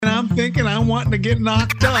thinking I'm wanting to get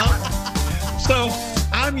knocked up. So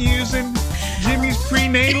I'm using Jimmy's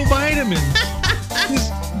prenatal vitamins.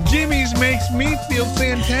 Jimmy's makes me feel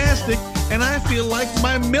fantastic, and I feel like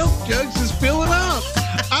my milk jugs is filling up.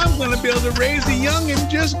 I'm going to be able to raise a youngin'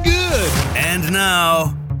 just good. And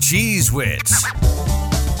now, Cheese Wits.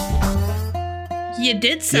 You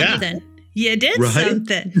did something. Yeah. You did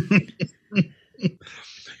something.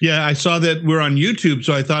 Yeah, I saw that we're on YouTube,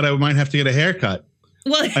 so I thought I might have to get a haircut.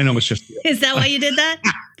 Well, I know it's just... Is that why you did that?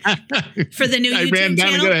 For the new YouTube channel? I ran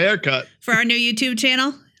down to get a haircut. For our new YouTube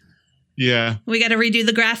channel? Yeah. We got to redo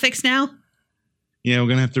the graphics now? Yeah, we're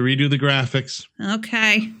going to have to redo the graphics.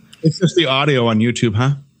 Okay. It's just the audio on YouTube,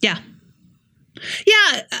 huh? Yeah.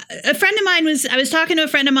 Yeah. A friend of mine I was talking to a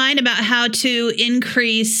friend of mine about how to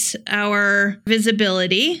increase our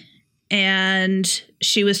visibility. And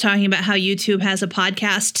she was talking about how YouTube has a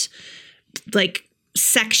podcast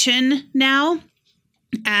section now.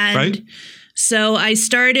 And so I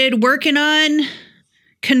started working on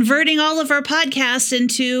converting all of our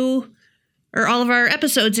podcasts all of our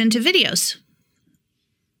episodes into videos.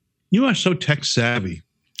 You are so tech savvy.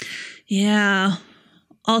 Yeah.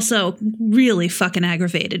 Also really fucking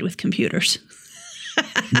aggravated with computers.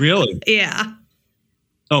 Really? Yeah.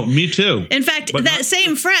 Oh, me too. In fact, that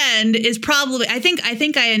same friend is probably, I think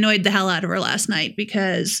I annoyed the hell out of her last night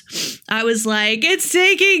because I was like, it's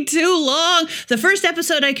taking too long. The first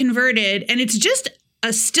episode I converted, and it's just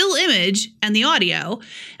a still image and the audio.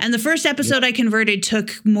 And the first episode I converted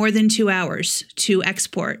took more than 2 hours to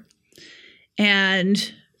export.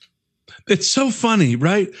 And it's so funny,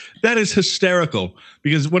 right? That is hysterical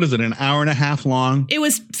because what is it, an hour and a half long? It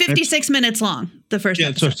was 56 minutes long, the first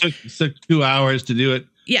episode. So it took 2 hours to do it.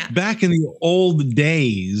 Yeah. Back in the old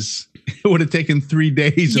days, it would have taken 3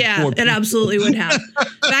 days. Yeah, it absolutely would have.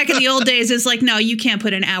 Back in the old days, it's like, no, you can't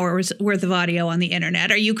put an hour's worth of audio on the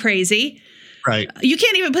internet. Are you crazy? Right. You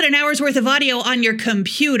can't even put an hour's worth of audio on your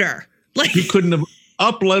computer. Like you couldn't have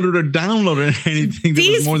uploaded or downloaded anything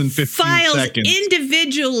that was more than 15 files seconds.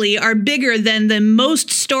 Individually are bigger than the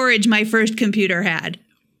most storage my first computer had.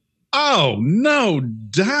 Oh, no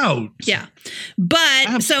doubt. Yeah.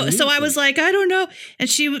 But so I was like, I don't know. And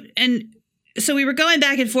so we were going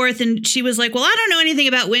back and forth and she was like, well, I don't know anything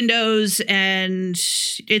about Windows and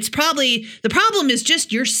it's probably the problem is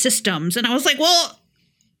just your systems. And I was like, well,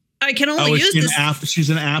 I can only use this. She's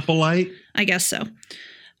an Appleite? I guess so.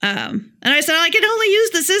 And I said, I can only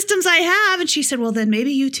use the systems I have. And she said, well, then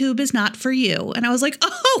maybe YouTube is not for you. And I was like,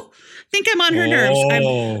 oh, I think I'm on her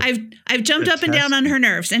nerves. I've jumped up and down on her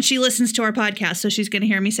nerves. And she listens to our podcast, so she's going to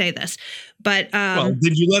hear me say this. But well,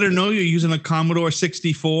 did you let her know you're using a Commodore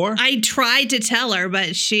 64? I tried to tell her,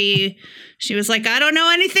 but she was like, I don't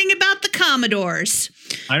know anything about the Commodores.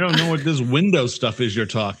 I don't know what this Windows stuff is you're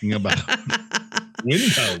talking about.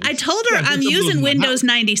 Windows. I told her I'm using Windows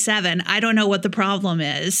 97. I don't know what the problem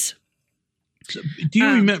is. So, do you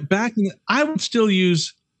remember back in I would still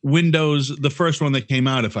use Windows, the first one that came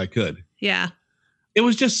out, if I could. Yeah. It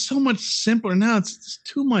was just so much simpler. Now it's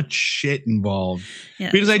too much shit involved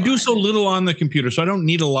because I do so little on the computer, so I don't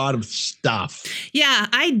need a lot of stuff. Yeah,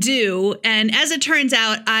 I do. And as it turns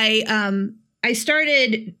out, I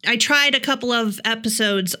tried a couple of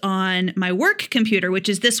episodes on my work computer, which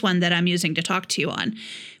is this one that I'm using to talk to you on,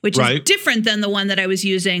 which is different than the one that I was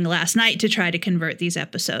using last night to try to convert these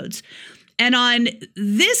episodes. And on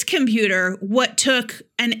this computer, what took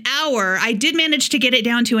an hour, I did manage to get it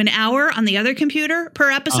down to an hour on the other computer per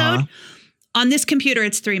episode. On this computer,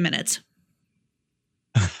 it's 3 minutes.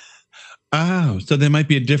 Oh, so there might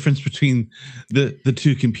be a difference between the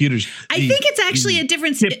two computers. I think it's actually a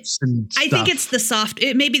difference. I think it's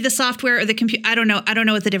it may be the software or the computer. I don't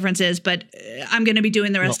know what the difference is, but I'm going to be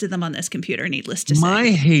doing the rest of them on this computer, needless to say. My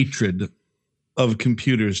hatred of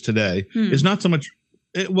computers today is not so much...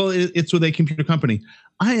 it's with a computer company.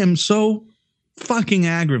 I am so fucking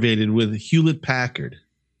aggravated with Hewlett Packard.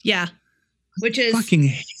 Yeah. Which is... I fucking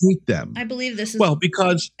hate them. I believe this is... Well,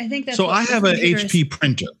 because... I think that's... So I have an HP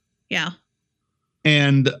printer. Yeah.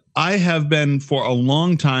 And I have been for a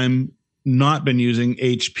long time not been using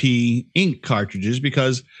HP ink cartridges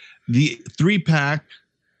because the 3-pack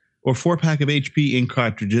or 4-pack of HP ink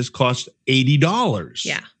cartridges cost $80.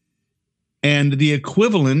 Yeah. And the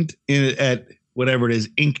equivalent at whatever it is,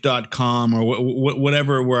 ink.com or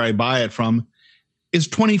whatever where I buy it from is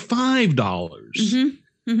 $25.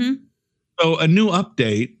 Mm-hmm. Mm-hmm. So a new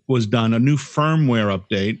update was done, a new firmware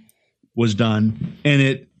update was done, and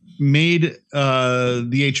it made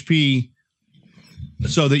the HP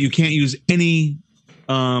so that you can't use any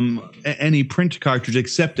print cartridge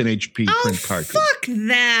except an HP print cartridge. Fuck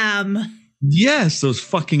them. Yes, those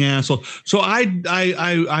fucking assholes. So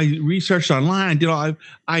I researched online.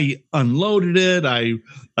 I unloaded it. I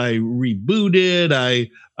rebooted.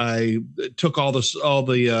 I took all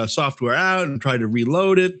the software out and tried to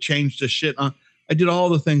reload it. Changed the shit on. I did all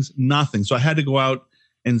the things. Nothing. So I had to go out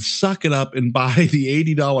and suck it up and buy the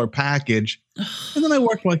 $80 package, and then I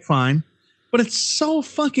worked like fine. But it's so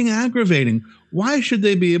fucking aggravating. Why should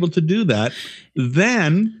they be able to do that?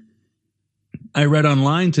 Then I read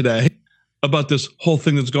online today about this whole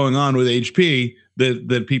thing that's going on with HP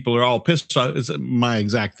that people are all pissed off. It's my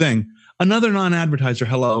exact thing. Another non-advertiser.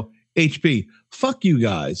 Hello, HP. Fuck you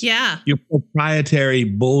guys. Yeah. Your proprietary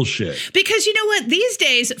bullshit. Because you know what? These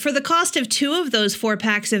days, for the cost of 2 of those 4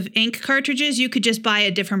 packs of ink cartridges, you could just buy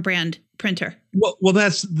a different brand printer. Well,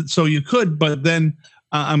 that's so you could, but then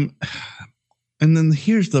and then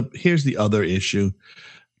here's the other issue.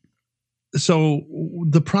 So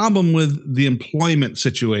the problem with the employment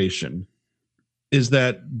situation is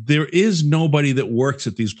that there is nobody that works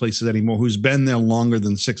at these places anymore who's been there longer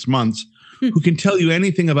than 6 months who can tell you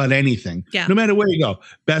anything about anything. Yeah. No matter where you go.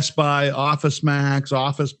 Best Buy, Office Max,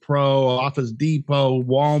 Office Pro, Office Depot,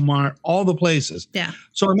 Walmart, all the places. Yeah.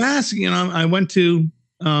 So I'm asking, I went to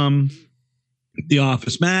the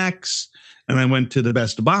Office Max, and I went to the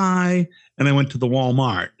Best Buy, and I went to the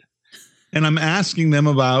Walmart. And I'm asking them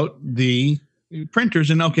about the printers.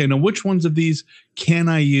 And okay, now which ones of these can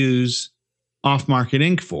I use off-market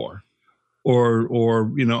ink for, or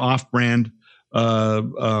off-brand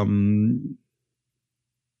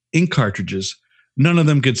ink cartridges? None of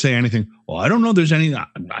them could say anything. Well, I don't know. There's any.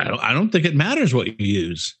 I don't think it matters what you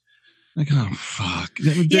use. Like, oh fuck.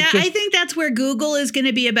 I think that's where Google is going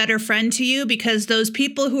to be a better friend to you, because those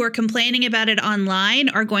people who are complaining about it online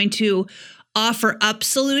are going to offer up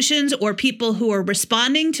solutions, or people who are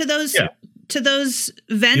responding to those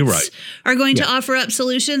events are going to offer up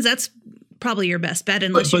solutions. That's probably your best bet,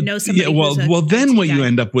 unless you know somebody. Yeah, well, then what you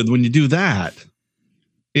end up with when you do that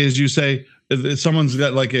is you say someone's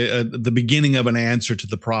got like the beginning of an answer to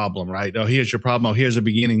the problem, right? Oh, here's your problem. Oh, here's the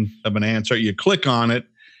beginning of an answer. You click on it,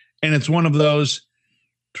 and it's one of those.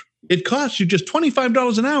 It costs you just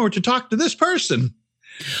 $25 an hour to talk to this person.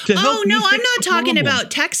 Oh, no, I'm not talking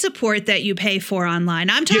about tech support that you pay for online.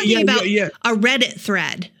 I'm talking about a Reddit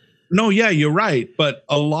thread. No, yeah, you're right. But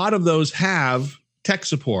a lot of those have tech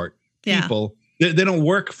support people. They don't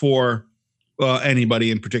work for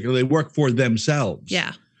anybody in particular. They work for themselves.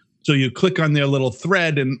 Yeah. So you click on their little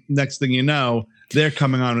thread, and next thing you know, they're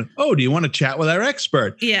coming on. Oh, do you want to chat with our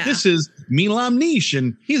expert? Yeah. This is Milam Niche,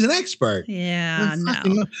 and he's an expert. Yeah,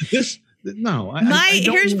 no.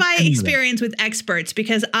 Here's my experience with experts,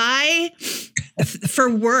 because I, for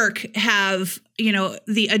work, have,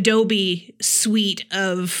 the Adobe suite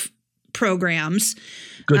of programs.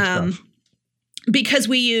 Good stuff. Because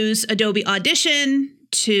we use Adobe Audition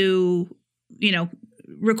to,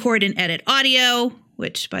 record and edit audio,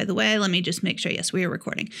 which, by the way, let me just make sure. Yes, we are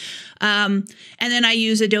recording. And then I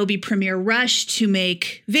use Adobe Premiere Rush to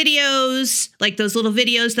make videos, like those little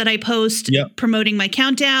videos that I post promoting my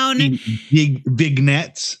countdown.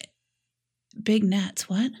 Vignettes. Big Nets,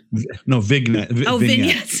 what? No, vignettes.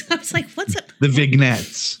 Vignettes. I was like, what's up? The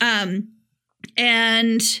vignettes. And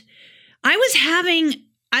I was having,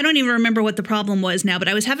 I don't even remember what the problem was now, but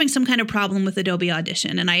I was having some kind of problem with Adobe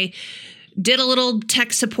Audition. And I did a little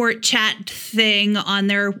tech support chat thing on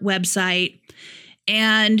their website.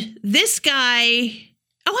 And this guy,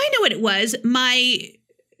 I know what it was. My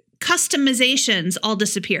customizations all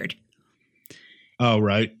disappeared. Oh,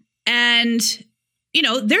 right. And,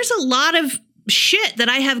 there's a lot of shit that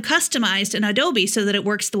I have customized in Adobe so that it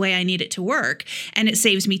works the way I need it to work. And it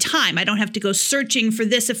saves me time. I don't have to go searching for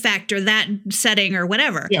this effect or that setting or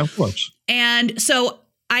whatever. Yeah, of course. And so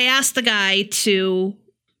I asked the guy to,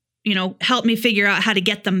 help me figure out how to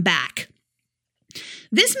get them back.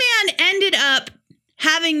 This man ended up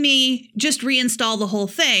having me just reinstall the whole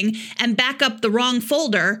thing and back up the wrong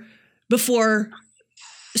folder before.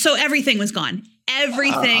 So everything was gone.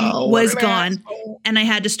 Everything was gone. Asshole. And I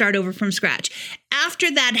had to start over from scratch.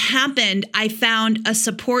 After that happened, I found a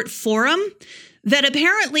support forum that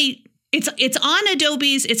apparently it's on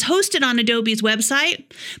Adobe's, it's hosted on Adobe's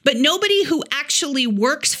website, but nobody who actually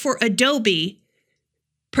works for Adobe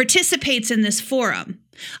participates in this forum.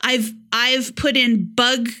 I've put in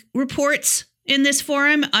bug reports in this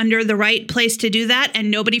forum under the right place to do that, and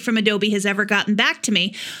nobody from Adobe has ever gotten back to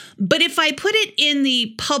me. But if I put it in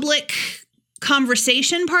the public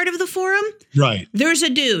conversation part of the forum, right, there's a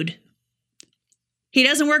dude. He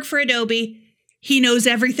doesn't work for Adobe. He knows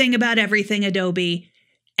everything about everything Adobe.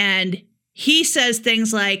 And he says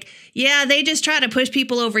things like, yeah, they just try to push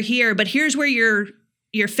people over here, but here's where your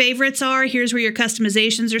your favorites are. Here's where your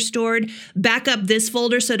customizations are stored. Back up this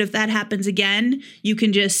folder so that if that happens again, you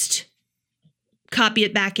can just copy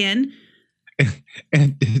it back in.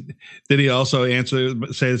 And did he also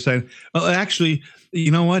say the same? Well, actually,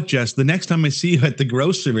 you know what, Jess? The next time I see you at the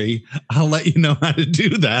grocery, I'll let you know how to do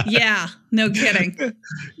that. Yeah, no kidding.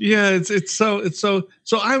 Yeah, it's so. So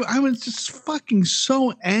I was just fucking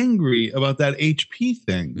so angry about that HP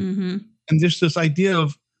thing, and just this idea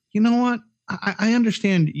of, you know what? I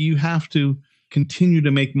understand you have to continue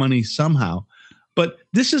to make money somehow, but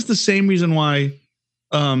this is the same reason why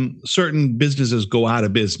certain businesses go out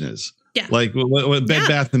of business. Yeah. Like what Bed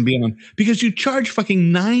Bath & Beyond, because you charge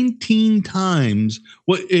fucking 19 times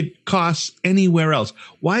what it costs anywhere else.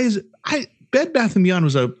 Why is Bed Bath & Beyond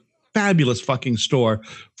was a fabulous fucking store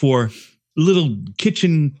for little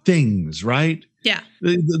kitchen things, right? Yeah.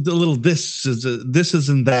 The little this is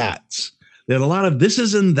and that's. They had a lot of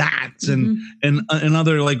thises and that's and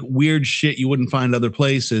other like weird shit you wouldn't find other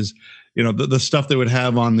places. You know, the stuff they would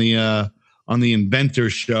have on the Inventor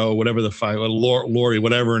show, whatever the fight, Lori,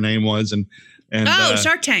 whatever her name was, and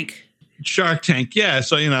Shark Tank. Shark Tank, yeah.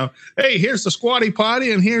 So, you know, hey, here's the Squatty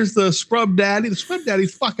Potty, and here's the Scrub Daddy. The Scrub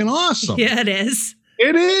Daddy's fucking awesome. Yeah, it is.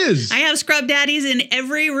 It is. I have Scrub Daddies in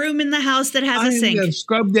every room in the house that has a sink. I have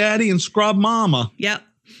Scrub Daddy and Scrub Mama. Yep.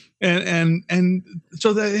 And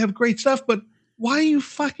so they have great stuff, but why are you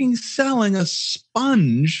fucking selling a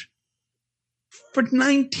sponge for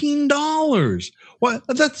 $19? What,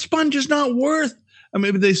 that sponge is not worth. I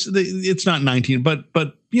mean, it's not 19, but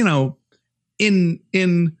you know, in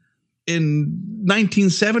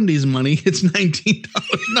 1970s money, it's $19.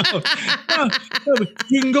 No,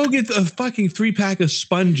 you can go get a fucking 3-pack of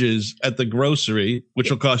sponges at the grocery, which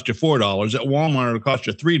will cost you $4. At Walmart, it'll cost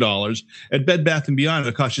you $3. At Bed Bath & Beyond,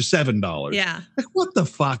 it'll cost you $7. Yeah. Like, what the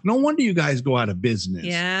fuck? No wonder you guys go out of business.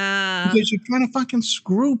 Yeah. Because you're trying to fucking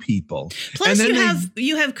screw people. Plus,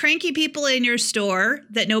 you have cranky people in your store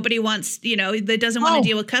that nobody wants, you know, that doesn't want to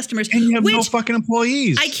deal with customers. And you have no fucking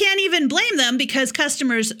employees. I can't even blame them because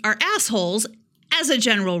customers are assholes as a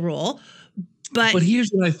general rule. But here's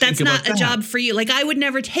what I think that's about not a job for you. Like, I would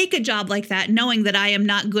never take a job like that knowing that I am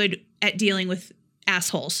not good at dealing with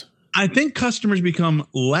assholes. I think customers become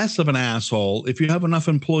less of an asshole if you have enough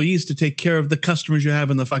employees to take care of the customers you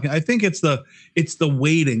have in the fucking. I think it's the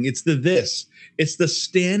waiting. It's the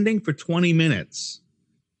standing for 20 minutes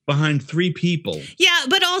behind 3 people. Yeah,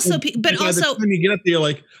 but also by the time you get up there, you're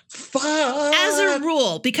like, fuck. As a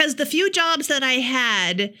rule, because the few jobs that I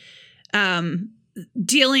had,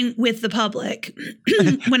 dealing with the public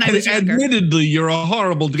when I was younger. Admittedly, you're a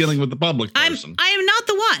horrible dealing with the public person. I am not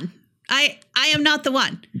the one. I am not the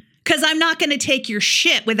one. Because I'm not going to take your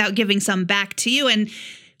shit without giving some back to you. And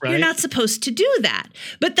you're not supposed to do that.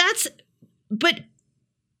 But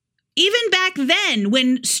even back then,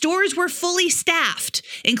 when stores were fully staffed,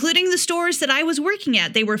 including the stores that I was working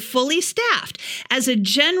at, they were fully staffed. As a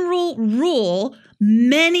general rule,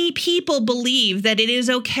 many people believe that it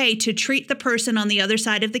is okay to treat the person on the other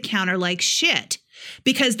side of the counter like shit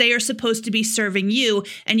because they are supposed to be serving you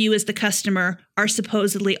and you as the customer are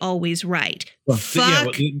supposedly always right.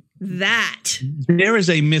 Fuck that. There is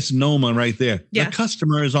a misnomer right there. Yeah. The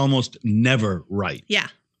customer is almost never right. Yeah.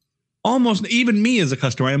 Almost, even me as a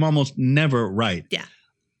customer, I am almost never right. Yeah.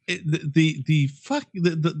 The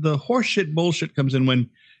horseshit bullshit comes in when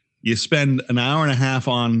you spend an hour and a half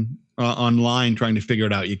online trying to figure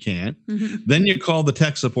it out. You can't. Mm-hmm. Then you call the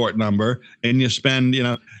tech support number and you spend,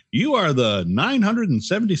 you are the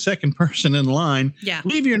 972nd person in line. Yeah.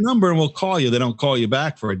 Leave your number and we'll call you. They don't call you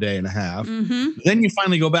back for a day and a half. Mm-hmm. Then you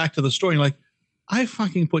finally go back to the store and you're like, I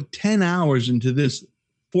fucking put 10 hours into this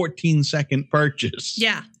 14-second purchase.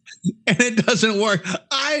 Yeah. And it doesn't work.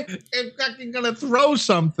 I am fucking going to throw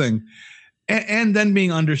something. And then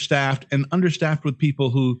being understaffed with people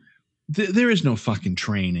who there is no fucking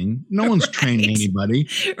training. No one's training anybody.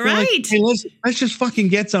 Right. Like, hey, let's just fucking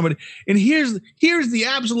get somebody. And here's the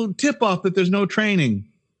absolute tip off that there's no training.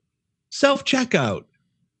 Self-checkout.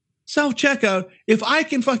 Self-checkout. If I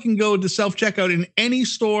can fucking go to self-checkout in any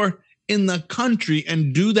store in the country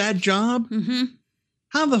and do that job, mm-hmm.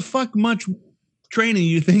 How the fuck much training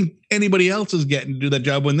you think anybody else is getting to do that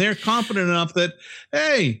job when they're confident enough that,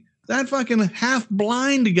 hey, that fucking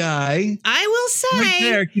half-blind guy, I will say, right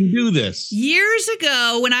there can do this. Years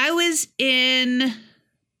ago, when I was I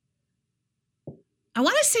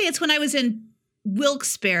want to say it's when I was in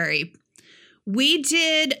Wilkes-Barre, we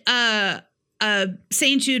did a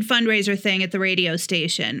St. Jude fundraiser thing at the radio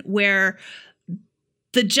station where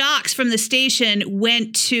the jocks from the station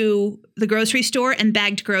went to the grocery store and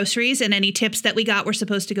bagged groceries, and any tips that we got were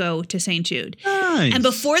supposed to go to St. Jude. Nice. And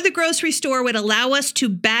before the grocery store would allow us to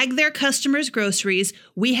bag their customers' groceries,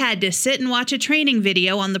 we had to sit and watch a training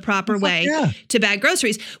video on the proper way to bag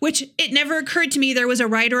groceries, which it never occurred to me there was a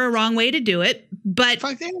right or a wrong way to do it. But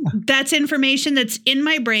that's information that's in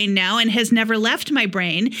my brain now and has never left my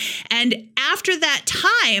brain. And after that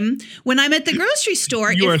time, when I'm at the grocery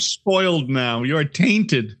store... You are spoiled now. You are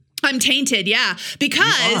tainted. I'm tainted, yeah.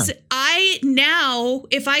 Because I now,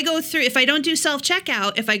 if I don't do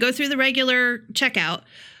self-checkout, if I go through the regular checkout,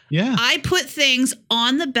 I put things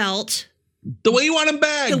on the belt... The way you want them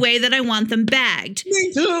bagged. The way that I want them bagged.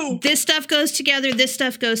 Me too. This stuff goes together. This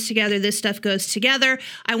stuff goes together. This stuff goes together.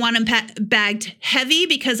 I want them bagged heavy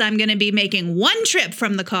because I'm going to be making one trip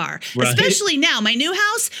from the car. Right. Especially now, my new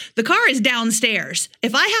house, the car is downstairs.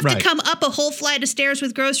 If I have to come up a whole flight of stairs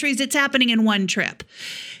with groceries, it's happening in one trip.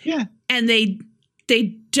 Yeah. And they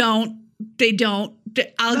don't.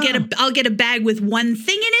 I'll get a bag with one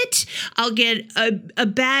thing in it. I'll get a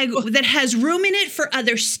bag that has room in it for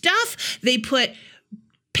other stuff. They put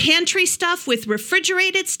pantry stuff with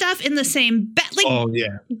refrigerated stuff in the same bag. That's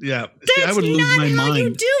I would lose my not how mind. you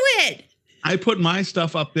do it. I put my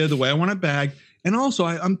stuff up there the way I want it bagged, and also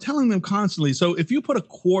I'm telling them constantly. So if you put a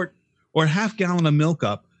quart or a half gallon of milk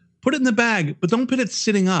up, put it in the bag, but don't put it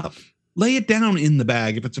sitting up. Lay it down in the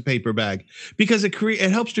bag if it's a paper bag, because it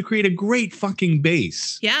helps to create a great fucking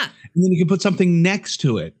base. Yeah. And then you can put something next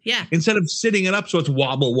to it. Yeah. Instead of sitting it up so it's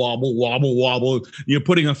wobble, wobble, wobble, wobble, you're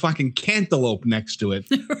putting a fucking cantaloupe next to it.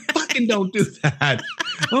 Right. Fucking don't do that.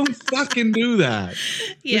 Don't fucking do that.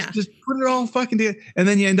 Yeah. Just put it all fucking together. And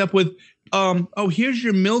then you end up with, here's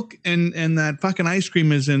your milk and that fucking ice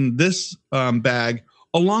cream is in this bag,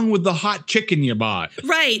 along with the hot chicken you bought.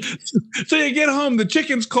 Right. So you get home, the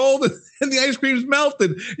chicken's cold and the ice cream's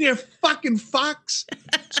melted. You're fucking fucks.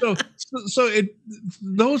 So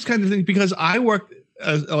those kinds of things, because I worked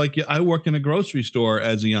in a grocery store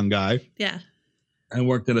as a young guy. Yeah. I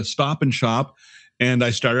worked at a Stop and Shop, and I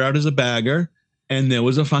started out as a bagger, and there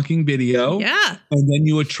was a fucking video. Yeah. And then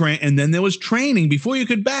you would and then there was training. Before you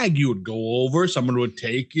could bag, you would go over, someone would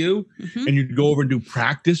take you, and you'd go over and do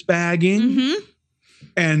practice bagging. Mm-hmm.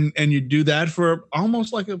 And you do that for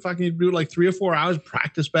almost like if I can do like 3 or 4 hours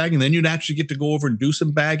practice bagging, then you'd actually get to go over and do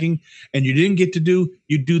some bagging. And you didn't get to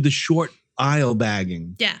you do the short aisle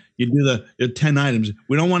bagging. Yeah. You do the 10 items.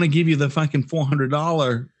 We don't want to give you the fucking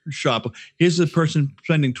 $400 shop. Here's the person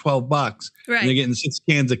spending $12. Right. And they're getting 6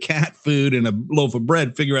 cans of cat food and a loaf of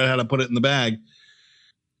bread. Figure out how to put it in the bag.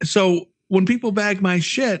 So when people bag my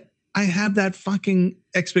shit, I have that fucking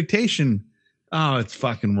expectation. Oh, it's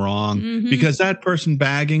fucking wrong. Mm-hmm. Because that person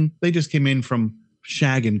bagging, they just came in from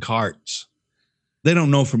shagging carts. They don't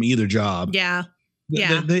know from either job. Yeah.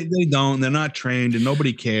 Yeah. They don't. They're not trained and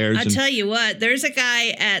nobody cares. I'll tell you what, there's a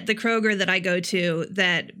guy at the Kroger that I go to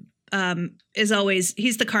that is always,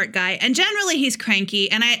 he's the cart guy. And generally he's cranky.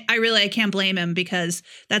 And I can't blame him, because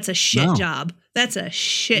that's a shit job. That's a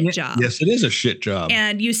shit job. Yes, it is a shit job.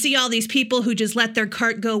 And you see all these people who just let their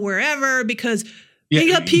cart go wherever because... They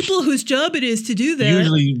got people whose job it is to do that.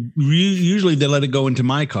 Usually they let it go into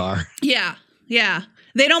my car. Yeah, yeah.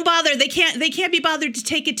 They don't bother. They can't be bothered to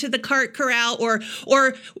take it to the cart corral, or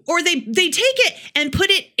they take it and put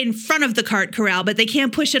it in front of the cart corral, but they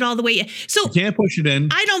can't push it all the way. So you can't push it in.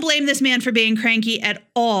 I don't blame this man for being cranky at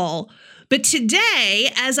all. But today,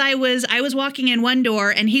 as I was walking in one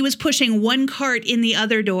door and he was pushing one cart in the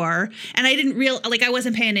other door, and I didn't I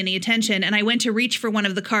wasn't paying any attention, and I went to reach for one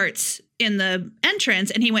of the carts in the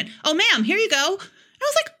entrance, and he went, "Oh, ma'am, here you go." And I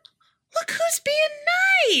was like, look who's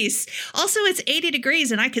being nice. Also, it's 80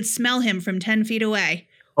 degrees and I could smell him from 10 feet away.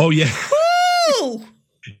 Oh, yeah. Woo!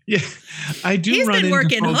 Yeah, I do. He's been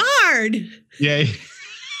working hard. Yeah.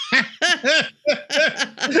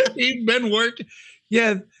 He's been working.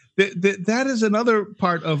 Yeah. That is another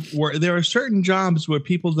part of where there are certain jobs where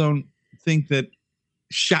people don't think that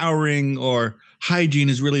showering or hygiene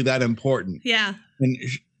is really that important. Yeah. And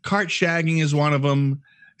cart shagging is one of them.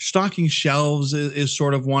 Stocking shelves is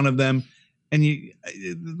sort of one of them. And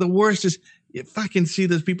the worst is you fucking see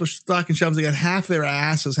those people stocking shelves. They got half their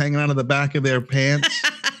asses hanging out of the back of their pants.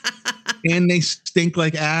 And they stink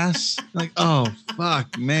like ass. Like, oh,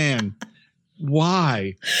 fuck, man.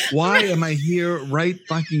 Why am I here right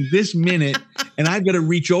fucking this minute and I've got to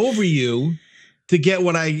reach over you to get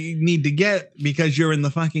what I need to get because you're in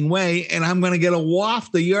the fucking way, and I'm going to get a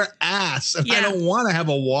waft of your ass. And I don't want to have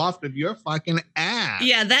a waft of your fucking ass.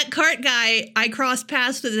 Yeah, that cart guy, I crossed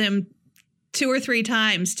paths with him 2 or 3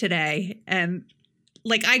 times today, and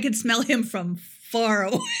like I could smell him from far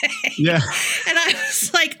away. Yeah. And I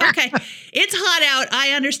was like, okay, it's hot out.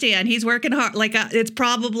 I understand. He's working hard. Like it's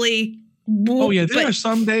probably. Oh yeah. There are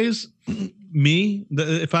some days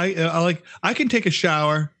if I can take a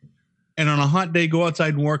shower and on a hot day go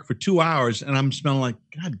outside and work for 2 hours and I'm smelling like,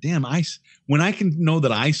 God damn, when I can know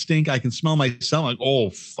that I stink, I can smell myself like, oh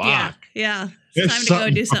fuck. Yeah. It's time to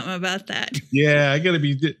go do something about that. Yeah. I gotta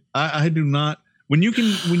be, I do not. When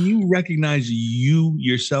you recognize you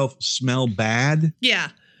yourself smell bad. Yeah.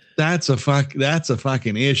 That's a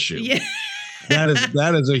fucking issue. Yeah.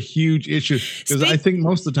 That is a huge issue because I think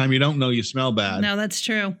most of the time you don't know you smell bad. No, that's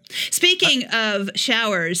true. Speaking of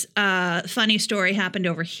showers, funny story happened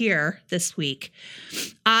over here this week.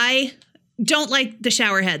 I don't like the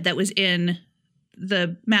shower head that was in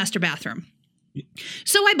the master bathroom.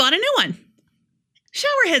 So I bought a new one.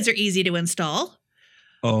 Shower heads are easy to install.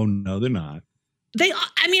 Oh, no, they're not.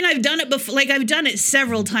 I've done it before. Like I've done it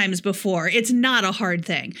several times before. It's not a hard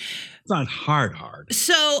thing. It's not hard.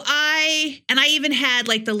 So I even had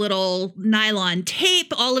like the little nylon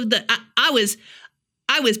tape, all of the, I was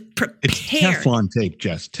prepared. It's Teflon tape,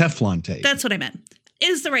 Jess. Teflon tape. That's what I meant.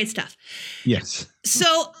 Is the right stuff. Yes.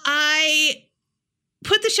 So I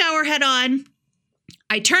put the shower head on.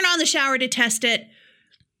 I turn on the shower to test it.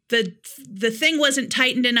 The thing wasn't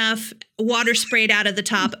tightened enough. Water sprayed out of the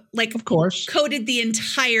top, like of course, coated the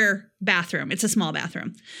entire bathroom. It's a small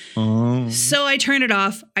bathroom. Oh. So I turn it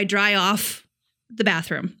off. I dry off the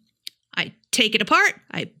bathroom. I take it apart.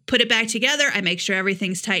 I put it back together. I make sure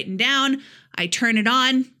everything's tightened down. I turn it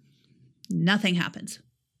on. Nothing happens.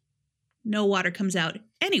 No water comes out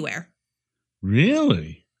anywhere.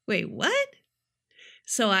 Really? Wait, what?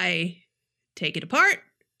 So I take it apart.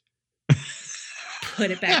 Put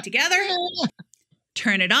it back together,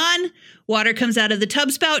 turn it on, water comes out of the tub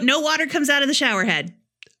spout, no water comes out of the shower head.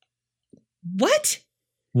 What?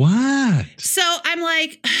 So I'm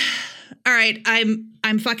like, all right,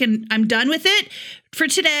 I'm done with it for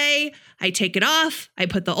today. I take it off, I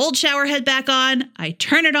put the old shower head back on, I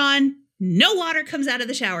turn it on, no water comes out of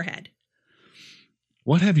the shower head.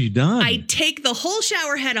 What have you done? I take the whole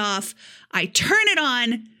shower head off, I turn it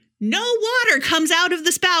on, no water comes out of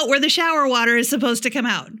the spout where the shower water is supposed to come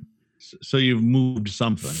out. So you've moved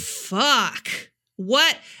something. Fuck.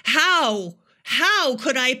 What? How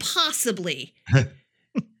could I possibly?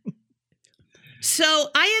 So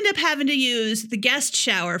I end up having to use the guest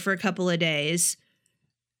shower for a couple of days,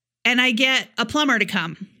 and I get a plumber to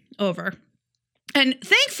come over. And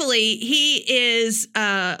thankfully, he is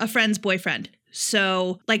a friend's boyfriend.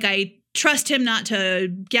 So like I trust him not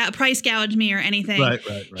to price gouge me or anything. Right.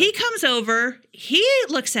 He comes over, he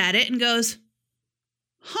looks at it and goes,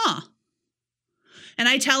 huh. And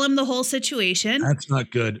I tell him the whole situation. That's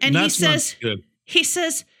not good. And he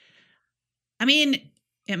says, I mean,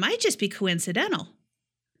 it might just be coincidental.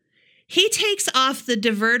 He takes off the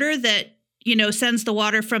diverter that, sends the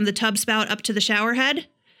water from the tub spout up to the shower head.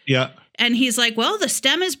 Yeah. And he's like, well, the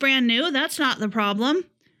stem is brand new. That's not the problem.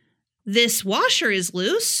 This washer is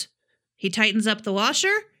loose. He tightens up the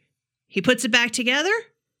washer. He puts it back together.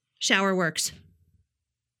 Shower works.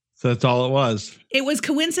 So that's all it was. It was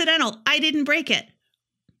coincidental. I didn't break it.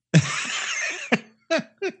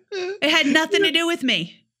 It had nothing to do with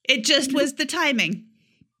me. It just was the timing.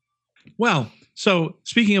 Well, so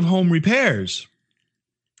speaking of home repairs,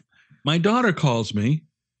 my daughter calls me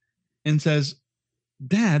and says,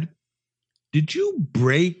 Dad, did you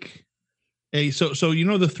break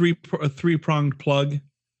the three-pronged plug?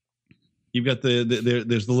 You've got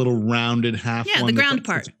there's the little rounded half one. Yeah, the ground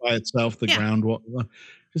part. By itself, the ground one.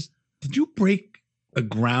 Did you break a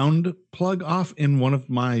ground plug off in one of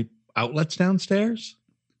my outlets downstairs?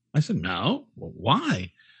 I said, no. Well,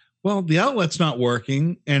 why? Well, the outlet's not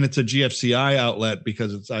working, and it's a GFCI outlet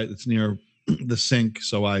because it's near the sink,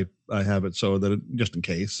 so I have it so that just in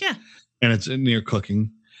case. Yeah. And it's near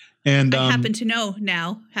cooking. And I happen to know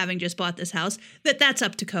now, having just bought this house, that's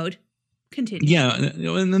up to code. Continue. Yeah,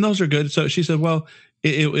 and those are good. So she said, well,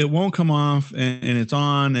 it won't come off, and it's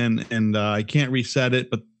on, and I can't reset it,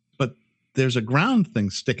 but there's a ground thing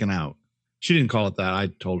sticking out. She didn't call it that. I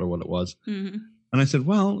told her what it was. Mm-hmm. And I said,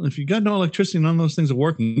 well, if you got no electricity, none of those things are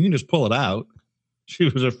working, you can just pull it out. She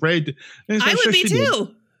was afraid to. I would be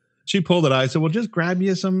too. She pulled it out. I said, well, just grab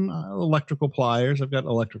you some electrical pliers. I've got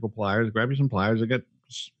electrical pliers. Grab you some pliers. I got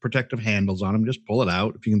protective handles on them. Just pull it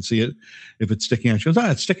out if you can see it. If it's sticking out. She goes,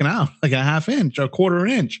 it's sticking out like a half inch or a quarter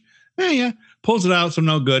inch. Yeah. Pulls it out. So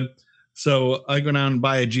no good. So I go down and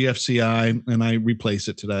buy a GFCI and I replace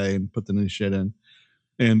it today and put the new shit in.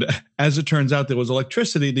 And as it turns out, there was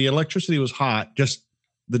electricity. The electricity was hot. Just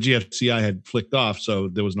the GFCI had flicked off. So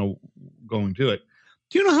there was no going to it.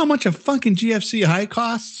 Do you know how much a fucking GFCI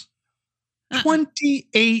costs?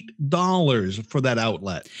 $28 for that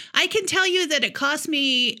outlet. I can tell you that it cost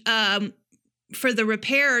me for the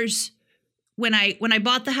repairs when I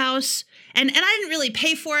bought the house, and I didn't really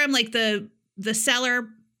pay for them. Like the seller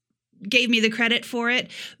gave me the credit for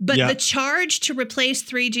it, but the charge to replace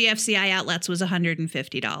 3 GFCI outlets was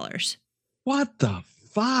 $150. What the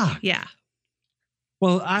fuck? Yeah.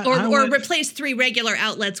 Well, or replace 3 regular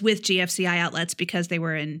outlets with GFCI outlets because they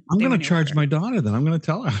were in. I'm going to charge my daughter. Then I'm going to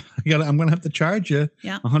tell her. I'm going to have to charge you.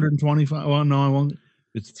 Yeah. 125. Well, no, I won't.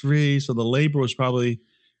 It's 3. So the labor was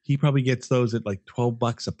he probably gets those at like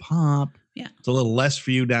 $12 a pop. Yeah. It's a little less for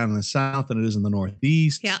you down in the South than it is in the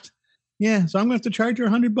Northeast. Yeah. Yeah. So I'm going to have to charge her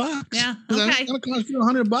 $100. Yeah. Okay. It's going to cost you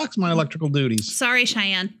 $100, my electrical duties. Sorry,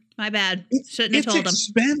 Cheyenne. My bad. Shouldn't have told him. It's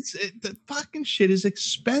expensive. The fucking shit is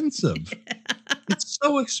expensive. It's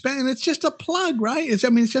so expensive. It's just a plug, right? It's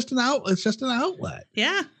just an outlet. It's just an outlet.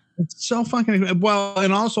 Yeah. It's so fucking well.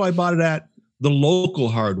 And also, I bought it at the local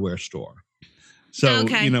hardware store. So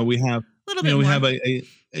we have we have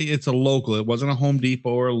it's a local. It wasn't a Home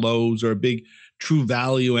Depot or a Lowe's or a big True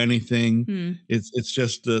Value anything. It's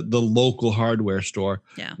just the local hardware store.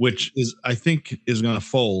 Yeah. Which I think is going to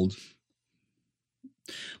fold.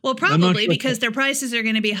 Well, probably because their prices are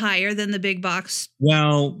going to be higher than the big box.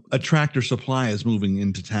 Well, a Tractor Supply is moving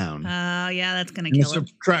into town. Yeah, that's going to kill them.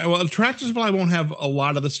 Well, Tractor Supply won't have a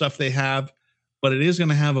lot of the stuff they have, but it is going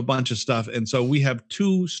to have a bunch of stuff. And so we have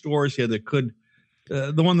 2 stores here that could.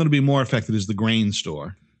 The one that'll be more affected is the grain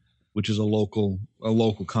store, which is a local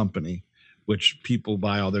company, which people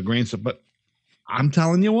buy all their grain stuff. But I'm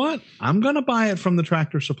telling you what, I'm going to buy it from the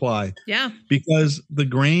Tractor Supply. Yeah. Because the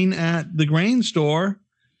grain at the grain store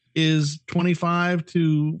is 25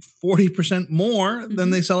 to 40% more than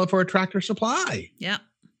they sell it for a Tractor Supply. Yeah.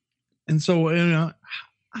 And so, I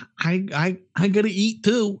got to eat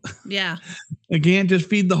too. Yeah. I can't just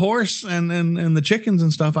feed the horse and the chickens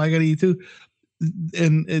and stuff. I got to eat too.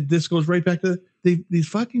 And this goes right back to these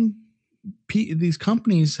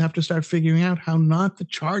companies have to start figuring out how not to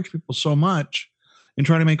charge people so much and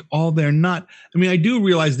try to make all their nut. I mean, I do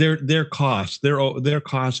realize their cost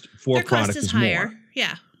for product is higher. More.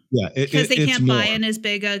 Yeah. Yeah. Because they can't buy in as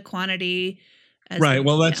big a quantity. Right.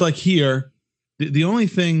 Well, that's like here. The only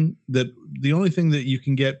thing that you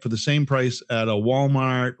can get for the same price at a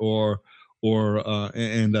Walmart or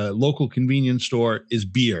a local convenience store is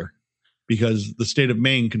beer, because the state of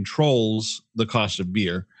Maine controls the cost of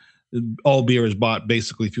beer. All beer is bought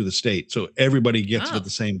basically through the state, so everybody gets it at the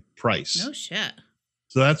same price. No shit.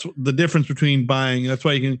 So that's the difference between buying. That's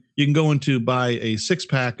why you can go into buy a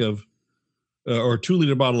 6-pack of or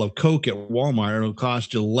 2-liter bottle of Coke at Walmart. It'll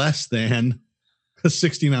cost you less than a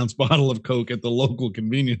 16-ounce bottle of Coke at the local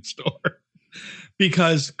convenience store,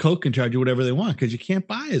 because Coke can charge you whatever they want because you can't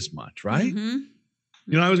buy as much, right?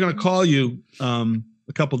 Mm-hmm. I was going to call you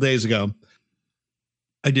a couple days ago.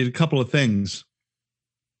 I did a couple of things.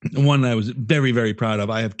 One I was very, very proud of.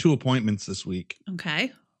 I have 2 appointments this week.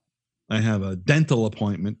 Okay. I have a dental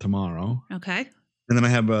appointment tomorrow. Okay. And then I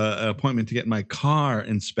have an appointment to get my car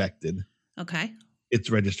inspected. Okay. Its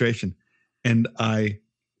registration. And I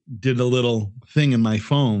did a little thing in my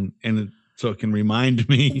phone so it can remind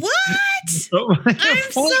me. What?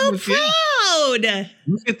 I'm so proud.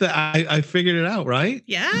 Look at that. I figured it out, right?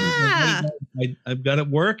 Yeah. I've got it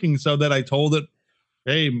working so that I told it,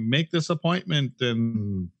 hey, make this appointment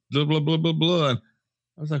and blah, blah, blah, blah, blah. And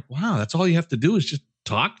I was like, wow, that's all you have to do is just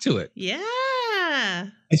talk to it. Yeah.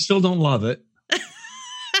 I still don't love it.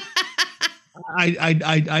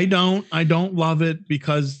 I don't love it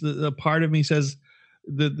because the part of me says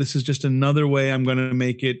that this is just another way I'm going to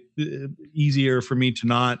make it easier for me to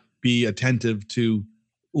not be attentive to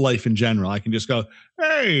life in general. I can just go,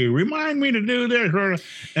 hey, remind me to do this.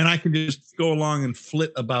 And I can just go along and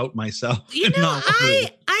flit about myself. I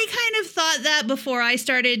kind of thought that before I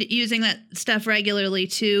started using that stuff regularly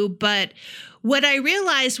too. But what I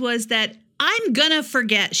realized was that I'm going to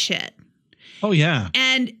forget shit. Oh, yeah.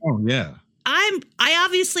 And yeah. I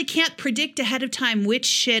obviously can't predict ahead of time which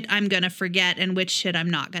shit I'm going to forget and which shit I'm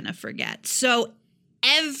not going to forget. So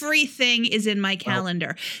everything is in my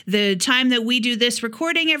calendar. The time that we do this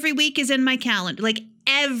recording every week is in my calendar. Like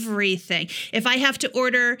everything. If I have to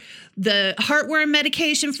order the heartworm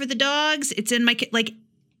medication for the dogs, it's in my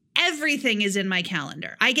everything is in my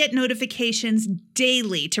calendar. I get notifications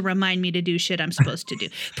daily to remind me to do shit I'm supposed to do.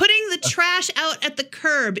 Putting the trash out at the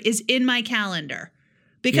curb is in my calendar.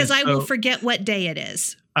 Because I will forget what day it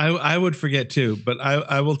is. I would forget too, but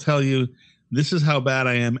I will tell you, this is how bad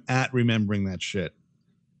I am at remembering that shit.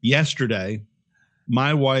 Yesterday,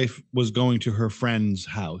 my wife was going to her friend's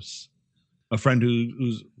house, a friend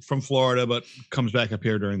who's from Florida but comes back up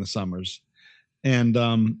here during the summers. And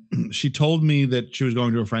she told me that she was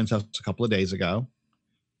going to a friend's house a couple of days ago.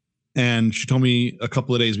 And she told me a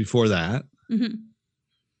couple of days before that. Mm-hmm.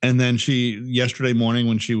 And then yesterday morning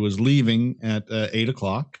when she was leaving at 8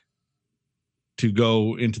 o'clock to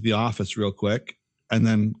go into the office real quick and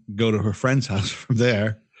then go to her friend's house from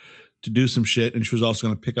there to do some shit. And she was also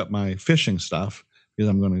going to pick up my fishing stuff because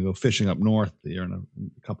I'm going to go fishing up north here in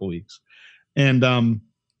a couple of weeks. And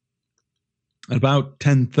at about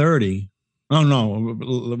 10:30, oh no,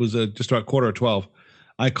 it was just about 11:45.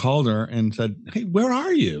 I called her and said, "Hey, where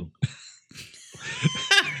are you?"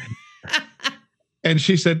 And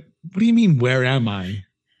she said, "What do you mean, where am I?"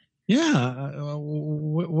 "Yeah,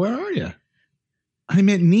 where are you?" "I'm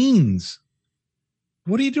at Neen's."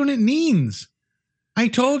 "What are you doing at Neen's?" "I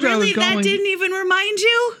told you I was going." That didn't even remind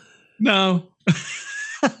you? No,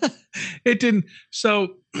 it didn't.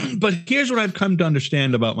 So, but here's what I've come to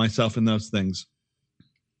understand about myself in those things.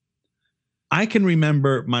 I can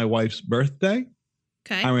remember my wife's birthday,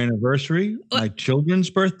 our anniversary, my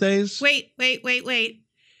children's birthdays. Wait.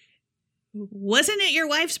 Wasn't it your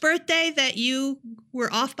wife's birthday that you were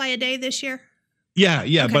off by a day this year? Yeah.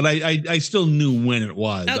 Okay. But I still knew when it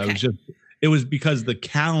was. Okay. It was because the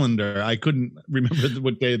calendar, I couldn't remember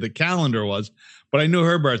what day the calendar was, but I knew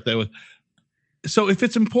her birthday was. So if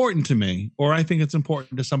it's important to me, or I think it's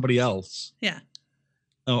important to somebody else,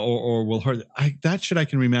 or will hurt, that shit I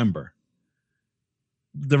can remember.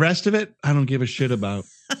 The rest of it, I don't give a shit about.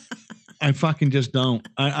 I fucking just don't.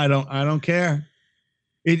 I don't care.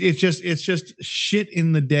 It's just shit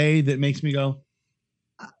in the day that makes me go,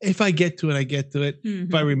 if I get to it, I get to it. Mm-hmm.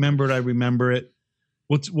 If I remember it, I remember it.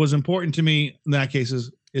 What was important to me in that case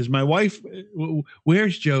is my wife.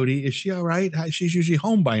 Where's Jody? Is she all right? She's usually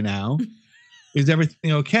home by now. Is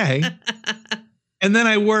everything okay? And then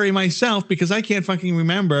I worry myself because I can't fucking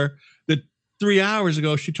remember that 3 hours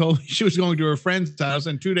ago she told me she was going to her friend's house,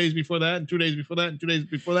 and 2 days before that, and 2 days before that, and 2 days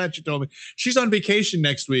before that, she told me she's on vacation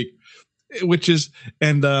next week. Which is,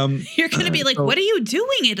 and you're going to be like, what are you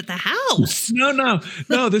doing at the house?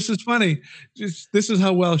 No. This is funny. This is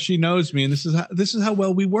how well she knows me, and this is how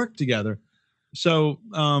well we work together. So,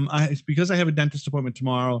 because I have a dentist appointment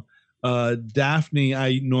tomorrow. Daphne,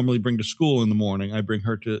 I normally bring to school in the morning. I bring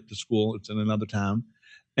her to school. It's in another town,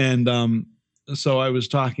 and so I was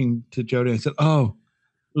talking to Jody. I said, "Oh,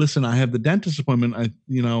 listen, I have the dentist appointment. I'm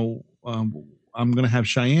going to have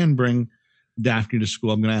Cheyenne bring Daphne to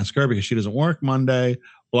school. I'm going to ask her because she doesn't work Monday,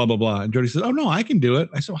 blah, blah, blah." And Jody says, "Oh, no, I can do it."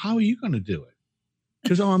 I said, "How are you going to do it?" She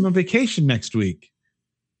goes, "Oh, I'm on vacation next week."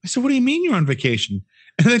 I said, "What do you mean you're on vacation?"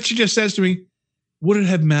 And then she just says to me, "Would it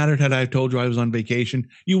have mattered had I told you I was on vacation?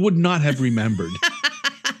 You would not have remembered."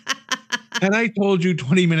 Had I told you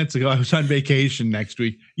 20 minutes ago I was on vacation next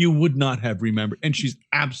week, you would not have remembered. And she's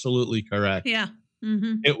absolutely correct. Yeah.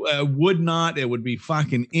 Mm-hmm. It would not. It would be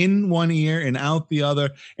fucking in one ear and out the other.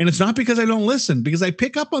 And it's not because I don't listen, because I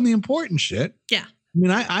pick up on the important shit. Yeah. I mean,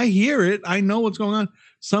 I hear it. I know what's going on.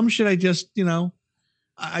 Some shit I just,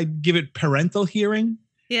 I give it parental hearing.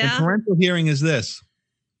 Yeah. And parental hearing is this.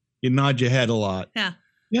 You nod your head a lot. Yeah.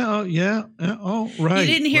 Yeah. Oh, right.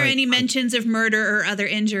 You didn't hear any mentions of murder or other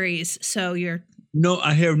injuries. So you're. No,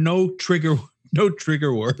 I hear no trigger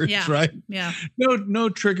words. Yeah. Right. Yeah. No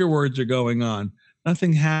trigger words are going on.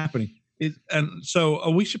 Nothing happening. And so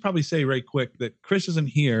we should probably say right quick that Chris isn't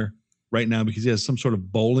here right now because he has some sort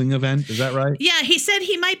of bowling event. Is that right? Yeah, he said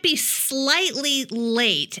he might be slightly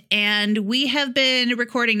late, and we have been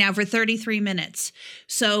recording now for 33 minutes.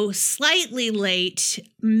 So slightly late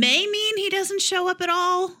may mean he doesn't show up at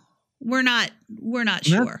all. We're not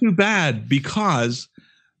sure. Not too bad because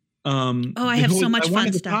I have so much fun stuff. I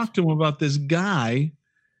wanted to talk to him about this guy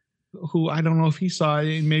who I don't know if he saw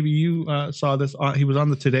it. Maybe you saw this. He was on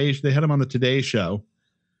the Today. They had him on the Today Show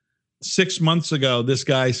 6 months ago. This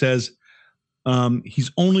guy says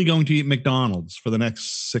he's only going to eat McDonald's for the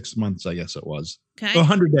next 6 months. I guess it was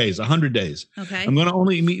 100 days. 100 days. Okay. I'm going to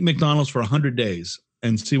only eat McDonald's for 100 days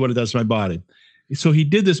and see what it does to my body. So he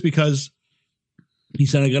did this because he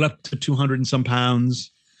said I got up to 200 and some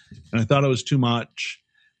pounds, and I thought it was too much,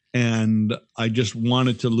 and I just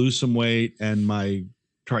wanted to lose some weight, and my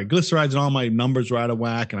triglycerides and all my numbers were out of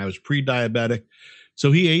whack, and I was pre-diabetic.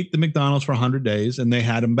 So he ate the McDonald's for 100 days, and they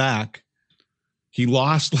had him back. He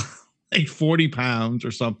lost like 40 pounds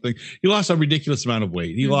or something. He lost a ridiculous amount of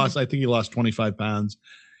weight. I think he lost 25 pounds.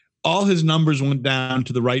 All his numbers went down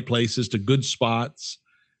to the right places, to good spots,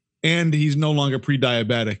 and he's no longer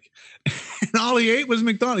pre-diabetic. And all he ate was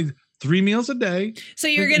McDonald's, 3 meals a day. So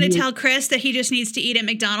you're going to tell Chris that he just needs to eat at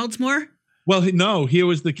McDonald's more? Well, no, here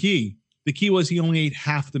was the key. the key was he only ate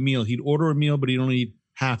half the meal. He'd order a meal, but he'd only eat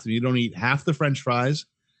half. He'd only eat half the French fries,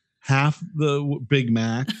 half the Big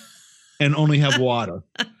Mac, and only have water.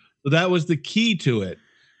 So that was the key to it.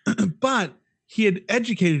 But he had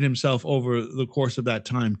educated himself over the course of that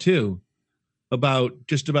time too, about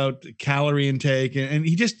calorie intake, and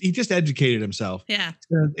he just educated himself. Yeah,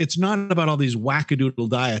 it's not about all these wackadoodle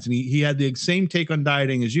diets, and he had the same take on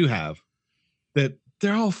dieting as you have. That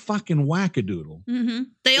they're all fucking wackadoodle. Mm-hmm.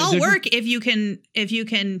 They all work if you can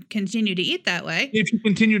continue to eat that way. If you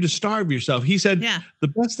continue to starve yourself, he said. Yeah. The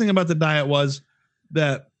best thing about the diet was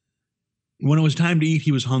that when it was time to eat,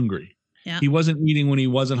 he was hungry. Yeah. He wasn't eating when he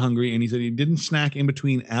wasn't hungry, and he said he didn't snack in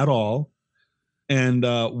between at all. And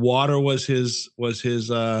water was his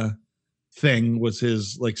thing, was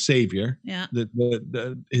his like savior. Yeah.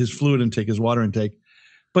 His fluid intake, his water intake.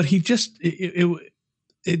 But he just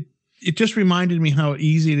it just reminded me how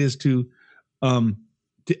easy it is to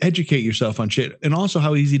educate yourself on shit, and also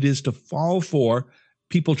how easy it is to fall for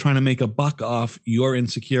people trying to make a buck off your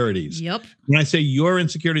insecurities. Yep. When I say your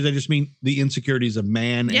insecurities, I just mean the insecurities of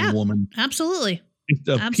man and woman. Absolutely.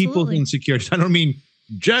 People's insecurities. I don't mean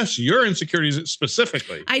just your insecurities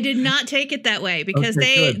specifically. I did not take it that way because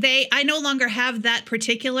I no longer have that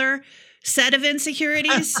particular set of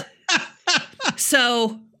insecurities.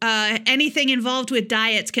 So anything involved with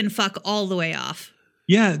diets can fuck all the way off.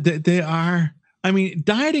 Yeah, they are. I mean,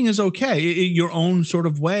 dieting is okay, your own sort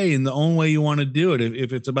of way, in the own way you want to do it.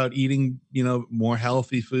 If it's about eating, more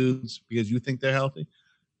healthy foods because you think they're healthy,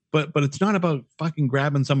 but it's not about fucking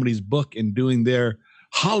grabbing somebody's book and doing their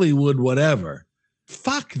Hollywood whatever.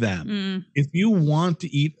 Fuck them. Mm. If you want to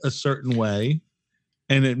eat a certain way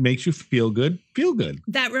and it makes you feel good, feel good.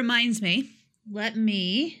 That reminds me.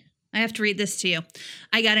 I have to read this to you.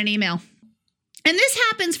 I got an email. And this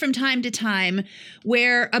happens from time to time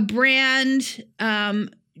where a brand,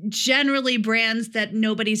 generally brands that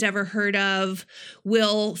nobody's ever heard of,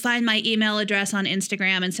 will find my email address on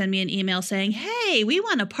Instagram and send me an email saying, hey, we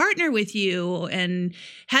want to partner with you and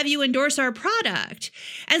have you endorse our product.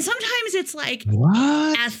 And sometimes it's like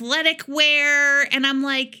athletic wear. And I'm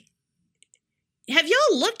like, have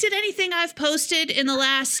y'all looked at anything I've posted in the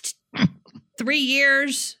last 3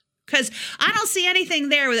 years? Because I don't see anything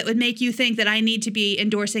there that would make you think that I need to be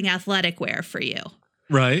endorsing athletic wear for you.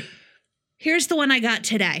 Right. Here's the one I got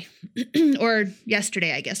today, or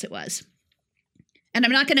yesterday, I guess it was. And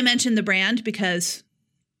I'm not going to mention the brand because.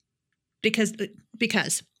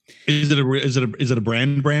 Is it a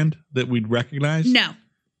brand that we'd recognize? No.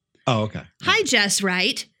 Oh, okay. Hi, Jess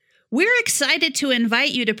Wright. We're excited to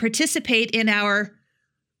invite you to participate in our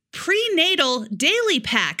prenatal daily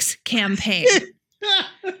packs campaign.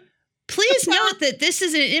 Please note that this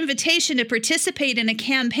is an invitation to participate in a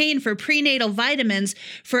campaign for prenatal vitamins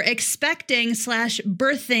for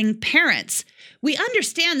expecting/birthing parents. We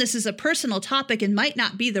understand this is a personal topic and might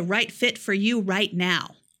not be the right fit for you right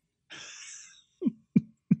now.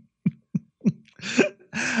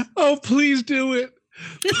 Oh, please do it.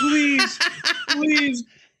 Please,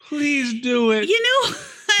 please do it. You know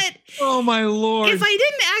what? Oh, my Lord. If I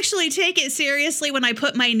didn't actually take it seriously when I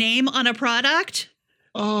put my name on a product...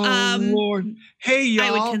 Oh, Lord. Hey, y'all.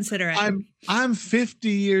 I would consider it. I'm 50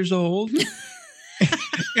 years old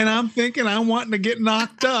and I'm thinking I'm wanting to get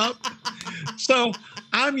knocked up. So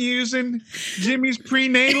I'm using Jimmy's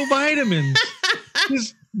prenatal vitamins.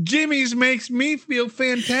 Because Jimmy's makes me feel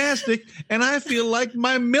fantastic and I feel like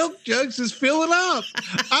my milk jugs is filling up.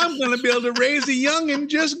 I'm going to be able to raise a youngin'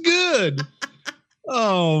 just good.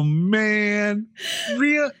 Oh, man.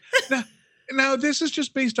 Now, this is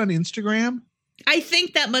just based on Instagram? I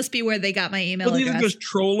think that must be where they got my email address. These are just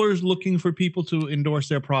trollers looking for people to endorse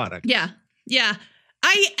their product. Yeah.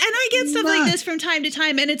 I get stuff like this from time to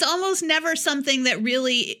time, and it's almost never something that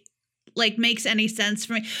really makes any sense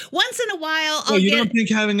for me. Once in a while, you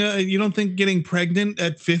don't think getting pregnant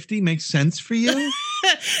at 50 makes sense for you?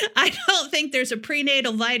 I don't think there's a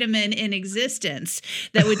prenatal vitamin in existence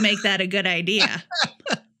that would make that a good idea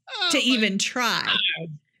to even try. God.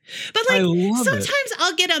 But sometimes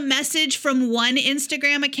I'll get a message from one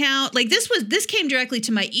Instagram account. This came directly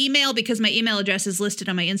to my email because my email address is listed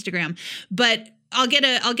on my Instagram. But I'll get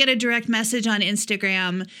a direct message on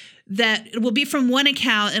Instagram that will be from one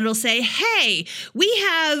account and it'll say, "Hey, we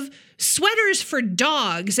have sweaters for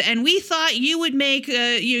dogs and we thought you would make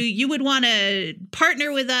you would want to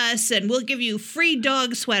partner with us and we'll give you free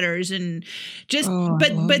dog sweaters and just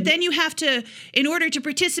but then you have to, in order to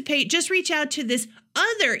participate, just reach out to this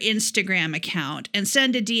other Instagram account and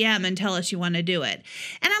send a DM and tell us you want to do it."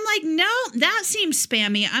 And I'm like, no, that seems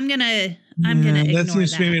spammy. I'm gonna ignore that.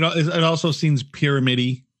 Seems spammy. It also seems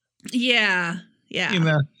pyramid-y. Yeah.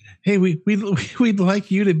 hey, we'd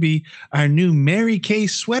like you to be our new Mary Kay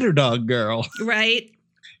sweater dog girl. Right.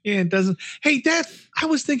 Yeah, it doesn't. Hey, I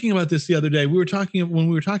was thinking about this the other day. We were talking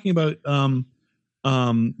about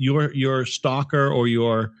your stalker or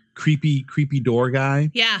your creepy door guy.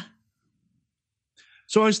 Yeah.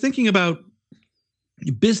 So I was thinking about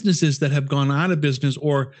businesses that have gone out of business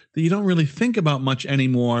or that you don't really think about much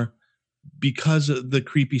anymore because of the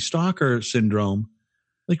creepy stalker syndrome.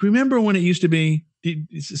 Like, remember when it used to be,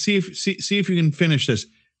 see if you can finish this.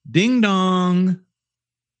 Ding dong,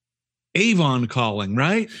 Avon calling,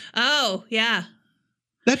 right? Oh, yeah.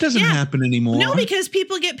 That doesn't happen anymore. No, because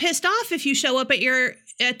people get pissed off if you show up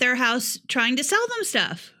at their house trying to sell them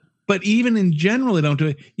stuff. But even in general, they don't do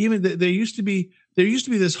it. Even there used to be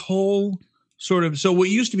this whole sort of, so what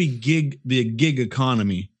used to be the gig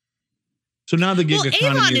economy. So now the gig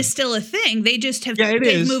economy Avon is still a thing. They just have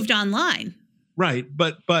moved online. Right.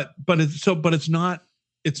 But it's not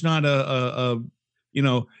a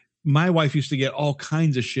my wife used to get all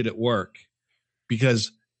kinds of shit at work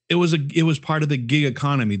because it was part of the gig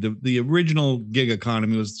economy. The original gig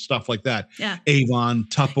economy was stuff like that. Yeah. Avon,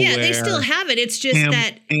 Tupperware. Yeah, they still have it. It's just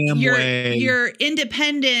that your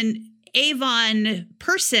independent Avon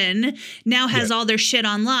person now has all their shit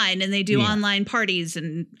online, and they do online parties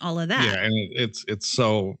and all of that. Yeah, and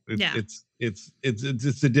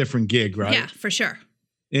it's a different gig, right? Yeah, for sure.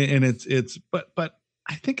 And but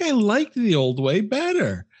I think I liked the old way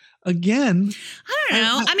better. Again, I don't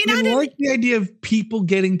know. I like the idea of people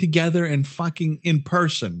getting together and fucking in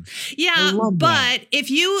person. Yeah, but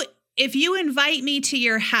if you invite me to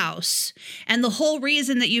your house and the whole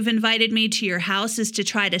reason that you've invited me to your house is to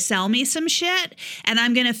try to sell me some shit and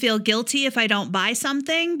I'm going to feel guilty if I don't buy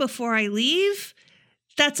something before I leave,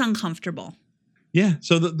 that's uncomfortable. Yeah.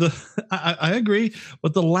 So I agree.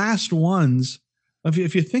 But the last ones,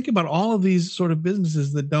 if you think about all of these sort of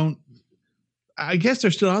businesses that don't, I guess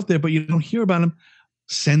they're still out there, but you don't hear about them.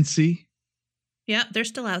 Scentsy. Yeah, they're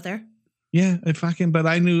still out there. Yeah, but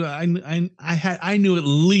I knew at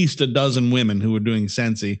least a dozen women who were doing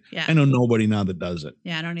Scentsy. Yeah. I know nobody now that does it.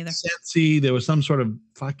 Yeah, I don't either. Scentsy, there was some sort of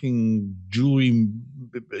fucking jewelry,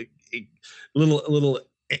 little.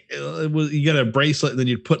 You got a bracelet, and then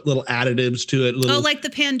you'd put little additives to it. Like the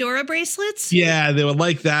Pandora bracelets? Yeah, they were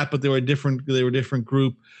like that, but they were different. They were different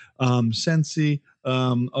group. Scentsy.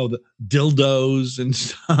 The dildos and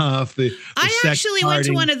stuff. I actually went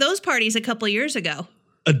to one of those parties a couple years ago.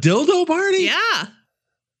 A dildo party? Yeah.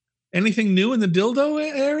 Anything new in the dildo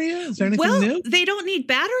area? Is there anything new? They don't need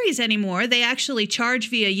batteries anymore. They actually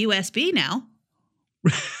charge via USB now.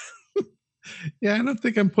 Yeah, I don't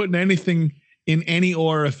think I'm putting anything in any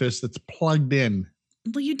orifice that's plugged in.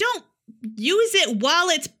 Well, you don't use it while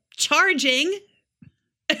it's charging.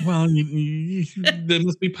 Well, they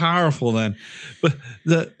must be powerful then. But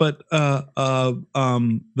the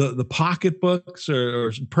pocketbooks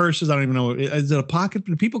or purses, I don't even know. Is it a pocket?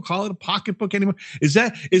 Do people call it a pocketbook anymore? Is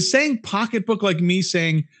saying pocketbook like me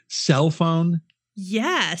saying cell phone?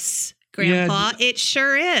 Yes, Grandpa, it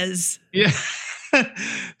sure is. Yeah.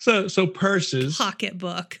 So purses,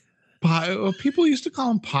 pocketbook. People used to call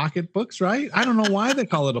them pocketbooks, right? I don't know why they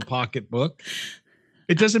call it a pocketbook.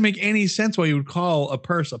 It doesn't make any sense why you would call a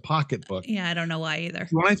purse a pocketbook. Yeah, I don't know why either.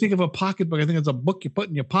 When I think of a pocketbook, I think it's a book you put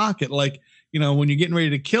in your pocket. Like, when you're getting ready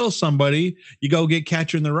to kill somebody, you go get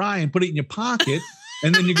Catcher in the Rye and put it in your pocket,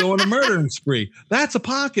 and then you go on a murdering spree. That's a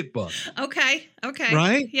pocketbook. Okay.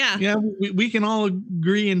 Right? Yeah. Yeah, we can all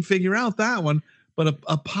agree and figure out that one. But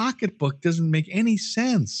a pocketbook doesn't make any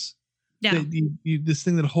sense. Yeah. This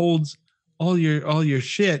thing that holds all your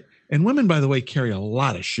shit. And women, by the way, carry a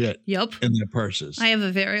lot of shit in their purses. I have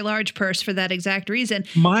a very large purse for that exact reason.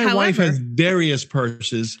 My wife has various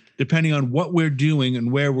purses depending on what we're doing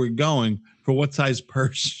and where we're going for what size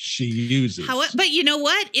purse she uses. But you know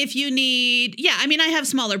what? If you need, I have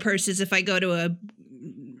smaller purses if I go to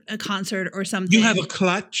a concert or something. You have a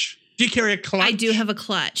clutch? Do you carry a clutch? I do have a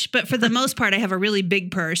clutch, but for the most part, I have a really big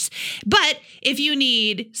purse. But if you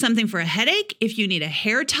need something for a headache, if you need a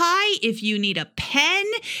hair tie, if you need a pen,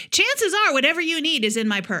 chances are whatever you need is in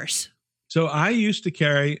my purse. So I used to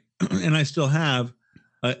carry, and I still have,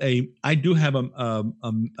 I do have a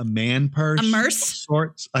man purse. A merce? Of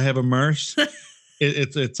sorts. I have a merce.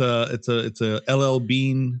 It's a LL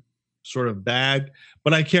Bean sort of bag, but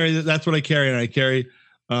that's what I carry, and I carry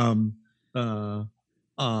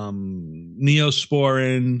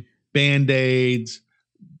Neosporin, Band-Aids,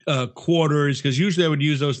 quarters, because usually I would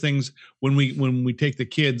use those things when we take the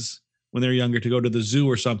kids when they're younger to go to the zoo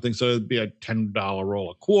or something. So it'd be a $10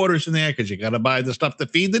 roll of quarters in there because you got to buy the stuff to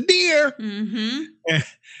feed the deer. Mm-hmm.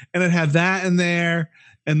 And I'd have that in there.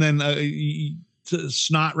 And then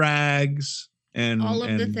snot rags and all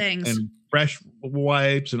of the things and fresh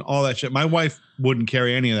wipes and all that shit. My wife wouldn't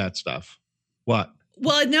carry any of that stuff. What?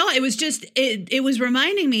 Well, no, it was just, it was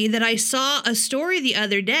reminding me that I saw a story the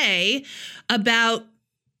other day about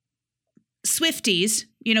Swifties,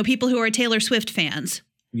 people who are Taylor Swift fans.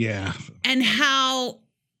 Yeah. And how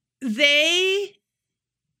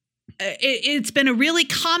it's been a really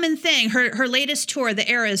common thing. Her latest tour, the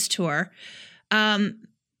Eras tour,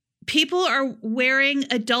 people are wearing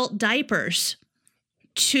adult diapers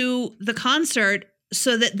to the concert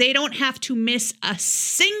so that they don't have to miss a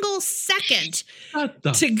single second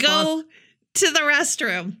to go to the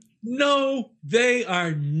restroom. No, they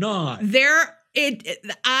are not.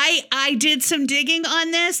 I did some digging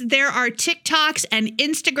on this. There are TikToks and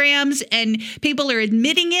Instagrams, and people are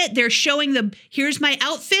admitting it. They're showing here's my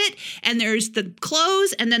outfit, and there's the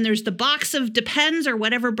clothes, and then there's the box of Depends or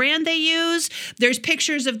whatever brand they use. There's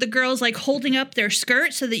pictures of the girls like holding up their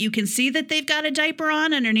skirt so that you can see that they've got a diaper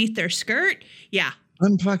on underneath their skirt. Yeah.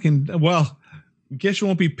 Guess you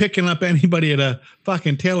won't be picking up anybody at a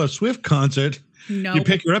fucking Taylor Swift concert. No. You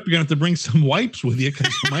pick her up, you're going to have to bring some wipes with you because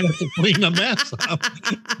you might have to clean the mess up.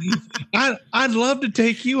 I'd love to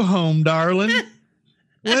take you home, darling.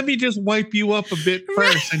 Let me just wipe you up a bit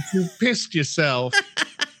first and you pissed yourself.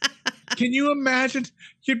 Can you imagine?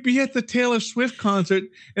 You'd be at the Taylor Swift concert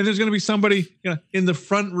and there's going to be somebody in the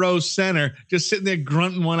front row center just sitting there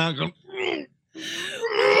grunting one out going, what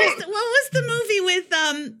was the movie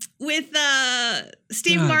with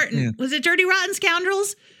Steve Martin? Man. Was it Dirty Rotten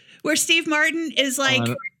Scoundrels? Where Steve Martin is like,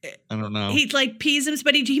 I don't know. He like pees him,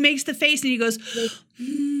 but he makes the face and he goes,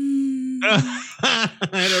 I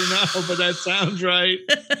don't know, but that sounds right.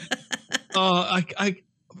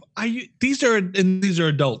 These are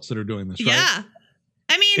adults that are doing this, right? Yeah.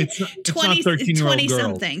 I mean, it's not 13-year-old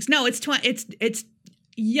somethings. No, it's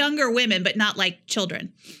younger women, but not like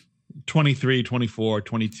children. 23, 24,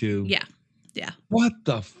 22. Yeah. Yeah. What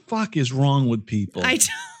the fuck is wrong with people? I don't.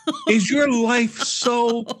 Is your life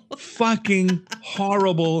so fucking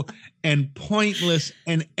horrible and pointless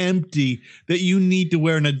and empty that you need to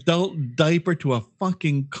wear an adult diaper to a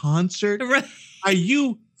fucking concert? Right. Are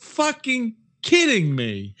you fucking kidding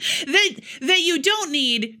me? That you don't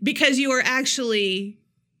need because you are actually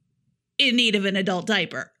in need of an adult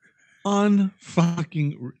diaper.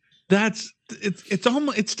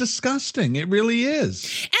 It's disgusting. It really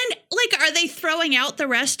is. And are they throwing out the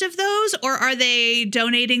rest of those, or are they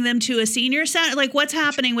donating them to a senior center? Like, what's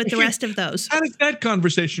happening with the rest of those? How does that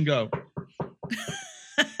conversation go?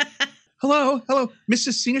 Hello,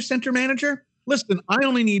 Mrs. Senior Center Manager. Listen, I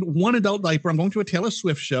only need one adult diaper. I'm going to a Taylor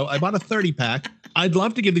Swift show. I bought a 30-pack. I'd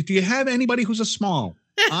love to give it. Do you have anybody who's a small?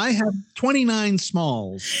 I have 29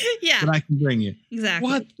 smalls that I can bring you. Exactly.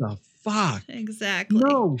 What the fuck? Exactly.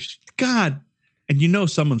 No, God. And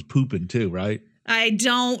someone's pooping too, right? I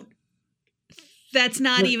don't. That's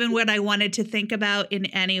not even what I wanted to think about in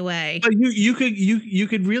any way. But you could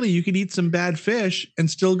eat some bad fish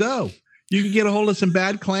and still go. You could get a hold of some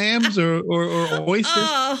bad clams or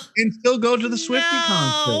oysters and still go to the Swiftie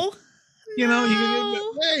concert.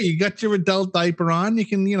 You got your adult diaper on. You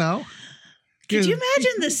can, Could you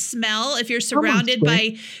imagine the smell if you're surrounded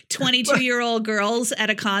by 22-year-old girls at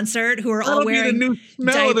a concert who are all wearing new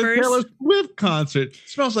smell diapers? At the Taylor Swift concert. It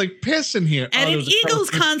smells like piss in here. At an Eagles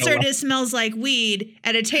concert, it smells like weed.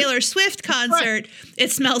 At a Taylor Swift concert,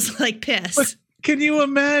 it smells like piss. But can you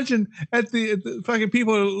imagine at the fucking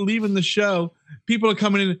people are leaving the show? People are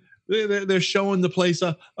coming in. They're showing the place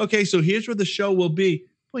up. Okay, so here's where the show will be.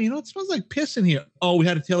 Well, it smells like piss in here. Oh, we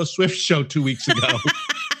had a Taylor Swift show 2 weeks ago.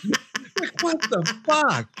 What the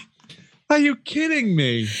fuck? Are you kidding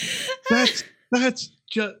me? That's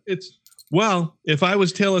just if I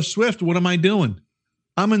was Taylor Swift, what am I doing?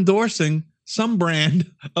 I'm endorsing some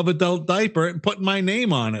brand of adult diaper and putting my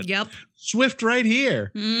name on it. Yep. Swift right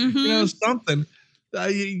here. Mm-hmm. Something.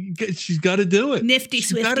 She's got to do it. Nifty Swifties.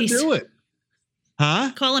 She's got to do it.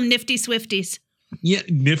 Huh? Call them Nifty Swifties. Yeah,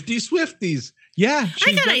 Nifty Swifties. Yeah.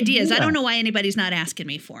 I got ideas. I don't know why anybody's not asking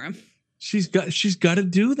me for them. She's got to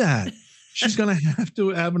do that. She's going to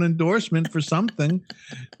have an endorsement for something.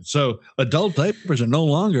 So adult diapers are no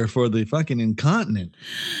longer for the fucking incontinent.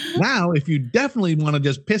 Now, if you definitely want to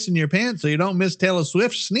just piss in your pants so you don't miss Taylor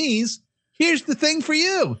Swift's sneeze, here's the thing for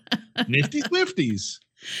you. Nifty Swifties.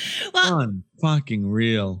 Well, fucking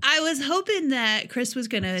real. I was hoping that Chris was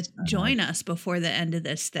going to join us before the end of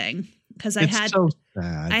this thing because I had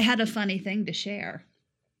a funny thing to share.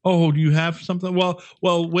 Oh, do you have something? Well,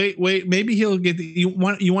 wait. Maybe he'll get. You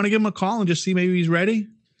want to give him a call and just see maybe he's ready.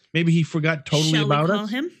 Maybe he forgot totally about it. Shall we call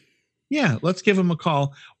him? Yeah, let's give them a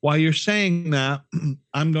call. While you're saying that,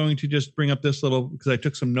 I'm going to just bring up this little, because I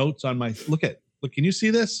took some notes on my, look, can you see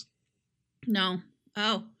this? No.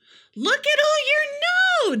 Oh, look at all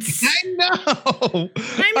your notes. I know.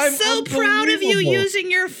 I'm so proud of you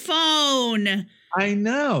using your phone. I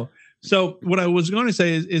know. So what I was going to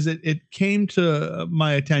say is it came to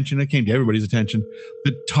my attention. It came to everybody's attention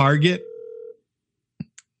that Target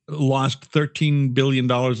lost $13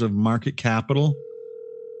 billion of market capital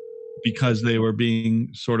because they were being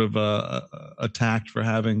sort of attacked for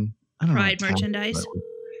having, I don't know. Pride merchandise.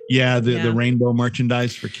 Yeah, the rainbow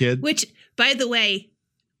merchandise for kids. Which, by the way,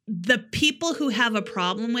 the people who have a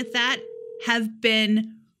problem with that have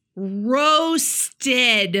been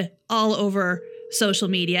roasted all over social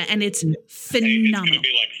media, and it's phenomenal. It's going to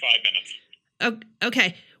be like 5 minutes.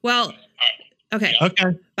 Okay. Well, okay. Okay.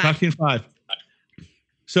 Bye. Talk to you in 5.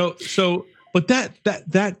 So, but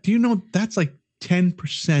that, do you know that's like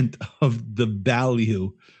 10% of the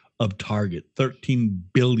value of Target, $13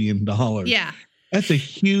 billion. Yeah. That's a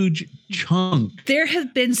huge chunk. There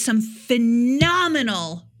have been some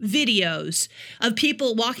phenomenal videos of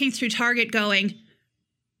people walking through Target going,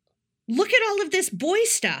 look at all of this boy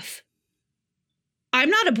stuff. I'm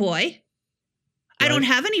not a boy. Right. I don't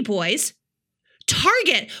have any boys.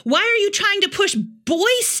 Target, why are you trying to push boy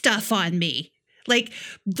stuff on me? Like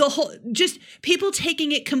the whole, just people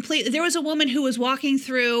taking it completely. There was a woman who was walking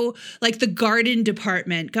through like the garden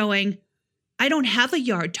department going, I don't have a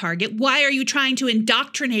yard, Target. Why are you trying to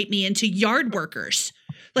indoctrinate me into yard workers?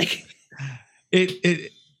 Like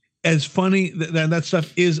it as funny that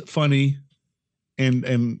stuff is funny and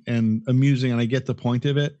amusing, and I get the point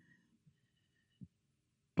of it.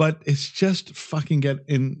 But it's just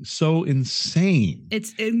fucking so insane.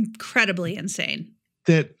 It's incredibly insane.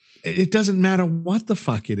 That it doesn't matter what the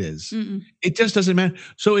fuck it is. Mm-mm. It just doesn't matter.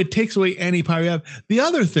 So it takes away any power you have. The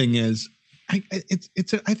other thing is, I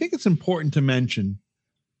think it's important to mention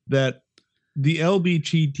that the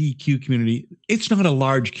LGBTQ community, it's not a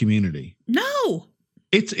large community. No.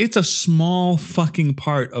 It's a small fucking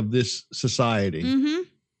part of this society. Mm-hmm.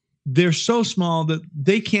 They're so small that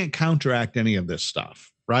they can't counteract any of this stuff.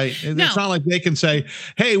 Right. No. It's not like they can say,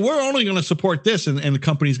 hey, we're only going to support this. And the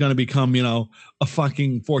company's going to become, a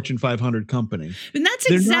fucking Fortune 500 company. And that's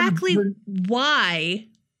exactly why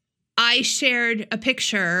I shared a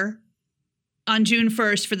picture on June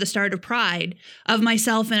 1st for the start of Pride of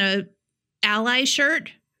myself in a ally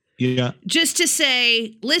shirt. Yeah. Just to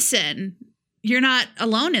say, listen, you're not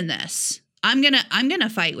alone in this. I'm going to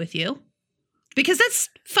fight with you because that's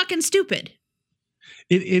fucking stupid.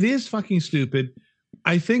 It is fucking stupid.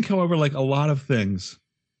 I think, however, like a lot of things,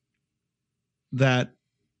 that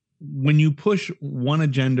when you push one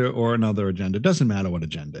agenda or another agenda, it doesn't matter what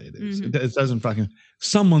agenda it is. Mm-hmm. It doesn't fucking,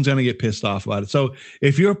 someone's going to get pissed off about it. So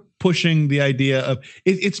if you're pushing the idea of,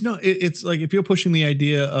 it's like if you're pushing the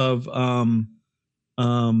idea of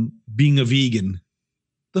being a vegan,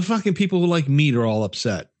 the fucking people who like meat are all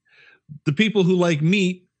upset. The people who like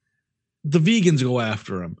meat, the vegans go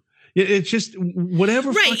after them. It's just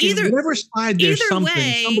whatever, right, whatever side there's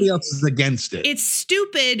something, somebody else is against it. It's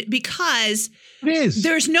stupid because it is.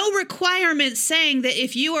 There's no requirement saying that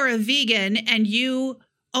if you are a vegan and you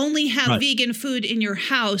only have vegan food in your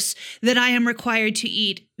house, that I am required to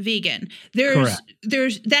eat vegan.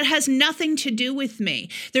 That has nothing to do with me.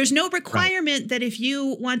 There's no requirement that if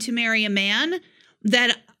you want to marry a man,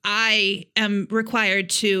 that I am required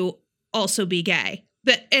to also be gay.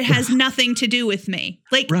 But it has nothing to do with me.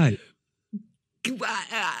 Like, right.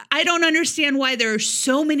 I don't understand why there are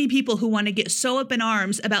so many people who want to get so up in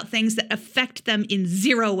arms about things that affect them in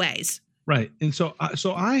zero ways. Right. And so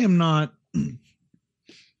I am not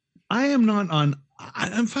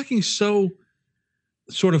I'm fucking so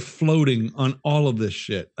sort of floating on all of this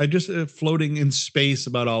shit. I just floating in space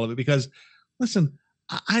about all of it because listen,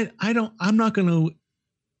 I'm not going to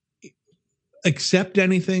accept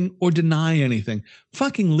anything or deny anything.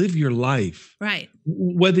 Fucking live your life. Right.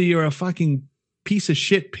 Whether you're a fucking piece of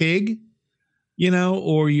shit pig,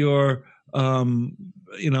 or you're,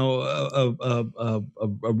 you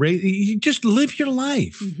just live your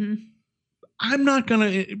life. Mm-hmm. I'm not going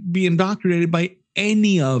to be indoctrinated by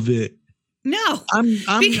any of it. No. I'm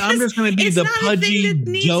just going to be the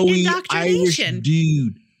pudgy, doughy Irish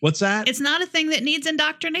dude. What's that? It's not a thing that needs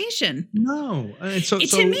indoctrination. No.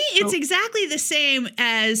 To me, it's exactly the same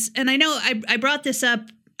as, and I know I brought this up,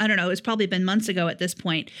 I don't know, it's probably been months ago at this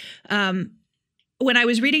point, when I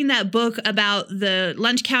was reading that book about the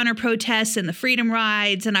lunch counter protests and the freedom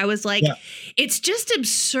rides, and I was like, It's just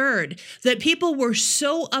absurd that people were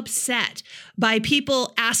so upset by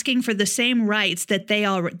people asking for the same rights that they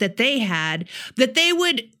had, that they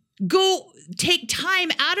would go take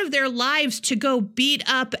time out of their lives to go beat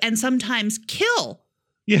up and sometimes kill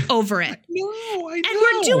over it. I know.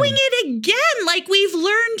 We're doing it again. Like we've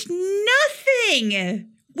learned nothing.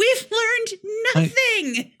 We've learned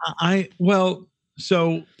nothing.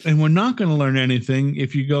 And we're not going to learn anything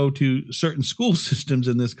if you go to certain school systems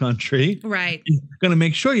in this country. Right. You're going to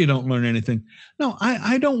make sure you don't learn anything. No,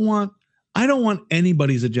 I don't want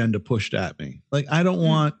anybody's agenda pushed at me. Like I don't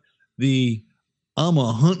want I'm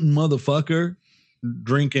a hunting motherfucker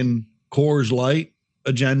drinking Coors Light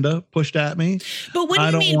agenda pushed at me. But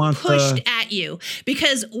what do you mean pushed at you?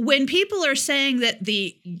 Because when people are saying that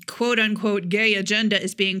the quote unquote gay agenda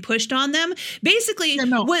is being pushed on them, basically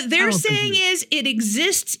what they're saying is it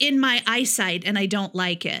exists in my eyesight and I don't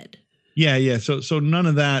like it. Yeah. So none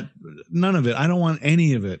of it. I don't want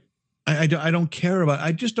any of it. I don't care about.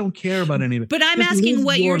 I just don't care about any of it. But I'm asking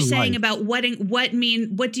what you're saying about what do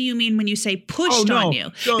you mean when you say pushed on you?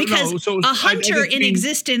 Because a hunter in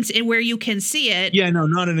existence where you can see it. Yeah, no,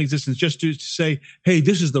 not in existence. Just to say, hey,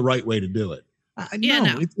 this is the right way to do it.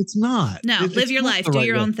 It's not. No, live your life. Do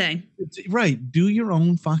your own thing. Right. Do your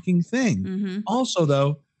own fucking thing. Mm-hmm. Also,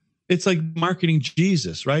 though, it's like marketing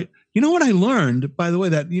Jesus, right? You know what I learned, by the way,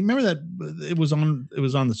 that you remember that it was on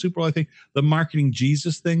the Super Bowl, I think, the marketing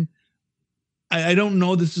Jesus thing. I don't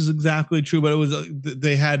know this is exactly true, but it was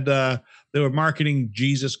they were marketing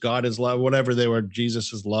Jesus, God is love, whatever they were,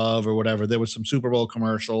 Jesus is love or whatever. There was some Super Bowl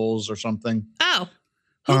commercials or something. Oh,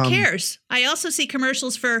 who cares? I also see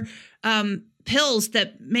commercials for pills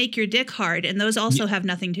that make your dick hard, and those also have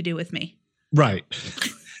nothing to do with me. Right.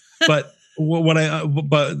 But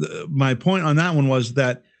my point on that one was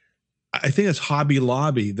that I think it's Hobby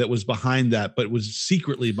Lobby that was behind that, but was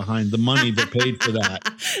secretly behind the money that paid for that.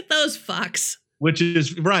 Those fucks. Which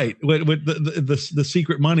is right. With the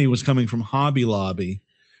secret money was coming from Hobby Lobby,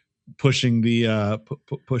 pushing the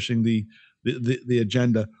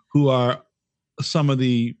agenda. Who are some of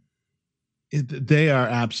they are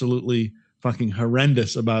absolutely fucking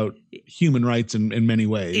horrendous about human rights in many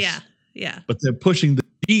ways. Yeah. But they're pushing the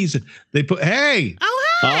Jesus. They put Oh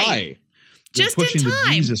hi. Just pushing in time.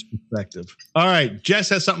 The Jesus perspective. All right, Jess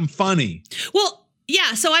has something funny. Well,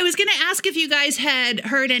 yeah. So I was going to ask if you guys had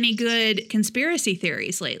heard any good conspiracy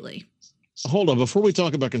theories lately. Hold on, before we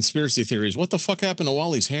talk about conspiracy theories, what the fuck happened to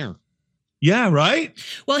Wally's hair? Yeah, right.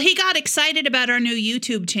 Well, he got excited about our new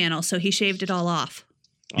YouTube channel, so he shaved it all off.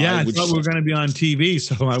 Yeah, I thought we were going to be on TV,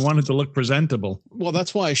 so I wanted to look presentable. Well,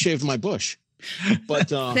 that's why I shaved my bush. But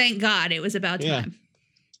thank God it was about time.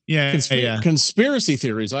 Yeah, Conspiracy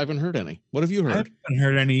theories. I haven't heard any. What have you heard? I haven't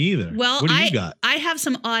heard any either. Well, what do you got? I have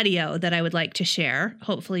some audio that I would like to share.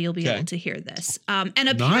 Hopefully you'll be able to hear this. And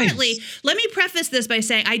apparently, let me preface this by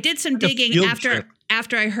saying I did some digging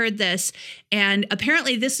after I heard this. And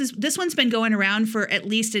apparently this one's been going around for at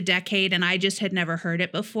least a decade, and I just had never heard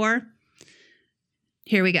it before.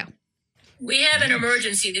 Here we go. We have an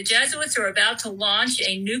emergency. The Jesuits are about to launch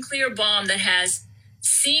a nuclear bomb that has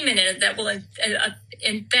semen in it that will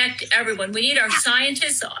infect everyone. We need our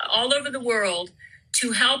scientists all over the world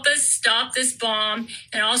to help us stop this bomb.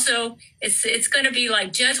 And also, it's going to be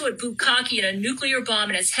like Jesuit bukkake and a nuclear bomb,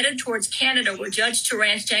 and it's headed towards Canada, where Judge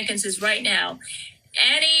Terrence Jenkins is right now.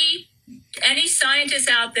 Any scientists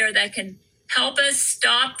out there that can help us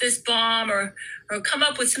stop this bomb or come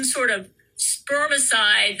up with some sort of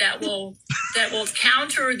spermicide that will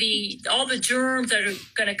counter all the germs that are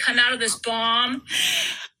going to come out of this bomb.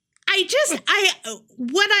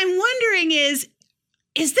 What I'm wondering is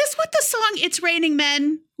this what the song "It's Raining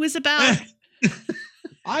Men" was about?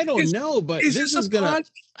 I don't know, but this is gonna.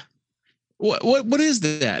 What is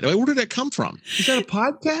that? Where did that come from? Is that a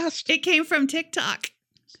podcast? It came from TikTok.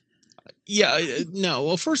 Yeah, no.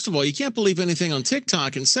 Well, first of all, you can't believe anything on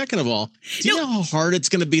TikTok. And second of all, do you know how hard it's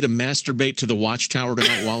going to be to masturbate to the Watchtower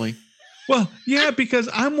tonight, Wally? Well, yeah, because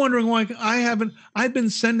I'm wondering why I've been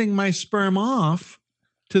sending my sperm off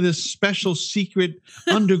to this special secret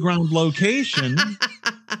underground location,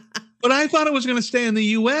 but I thought it was going to stay in the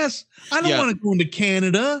U.S. I don't want to go into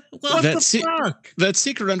Canada. Well, what the fuck? That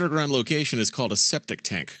secret underground location is called a septic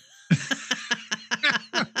tank.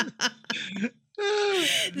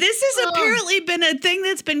 This has apparently been a thing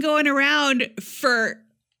that's been going around for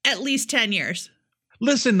at least 10 years.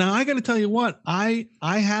 Listen, now I got to tell you what, I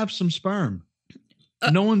have some sperm.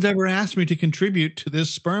 No one's ever asked me to contribute to this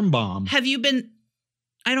sperm bomb. Have you been,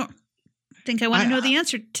 I don't think I want to know the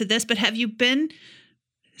answer to this, but have you been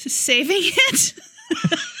saving it?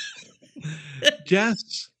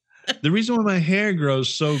 Jess, the reason why my hair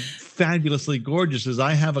grows so fabulously gorgeous is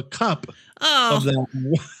I have a cup of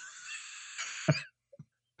that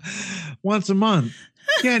once a month.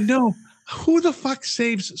 Yeah, no, Who the fuck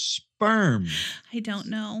saves sperm? I don't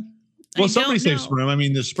know. Well, somebody saves sperm. I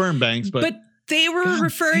mean, the sperm banks, but they were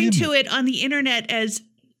referring to it on the internet as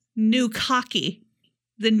nucocky,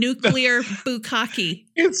 the nuclear bukkake.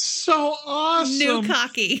 It's so awesome.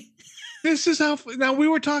 Nucocky. This is how. Now we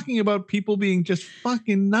were talking about people being just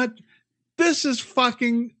fucking nut. This is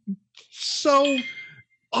fucking so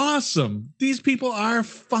awesome. These people are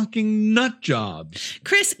fucking nut jobs.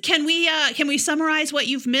 Chris, can we summarize what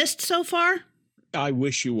you've missed so far? I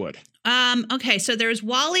wish you would. Okay, so there's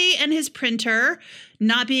Wally and his printer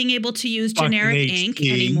not being able to use generic ink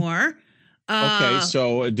anymore. Okay,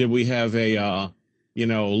 so did we have a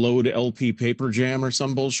load LP paper jam or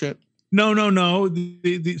some bullshit? No.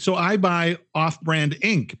 So I buy off-brand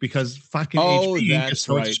ink because fucking HP ink is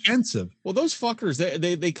so expensive. Well, those fuckers,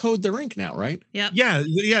 they code their ink now, right? Yep.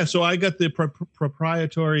 Yeah. So I got the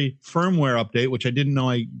proprietary firmware update, which I didn't know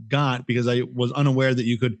I got because I was unaware that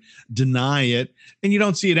you could deny it. And you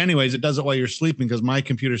don't see it anyways. It does it while you're sleeping because my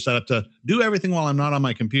computer's set up to do everything while I'm not on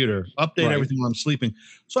my computer, update everything while I'm sleeping.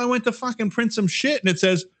 So I went to fucking print some shit and it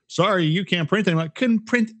says, sorry, you can't print anything. I couldn't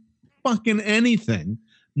print fucking anything.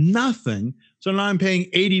 Nothing. So now I'm paying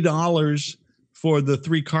 $80 for the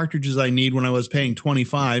 3 cartridges I need when I was paying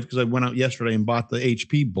 $25 because I went out yesterday and bought the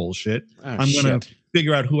HP bullshit. I'm going to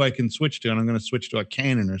figure out who I can switch to, and I'm going to switch to a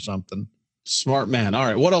Canon or something. Smart man. All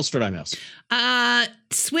right. What else did I miss?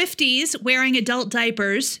 Swifties wearing adult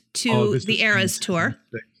diapers to the Eras tour.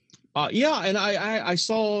 Yeah, and I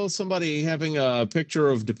saw somebody having a picture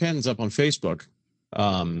of Depends up on Facebook.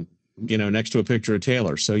 Next to a picture of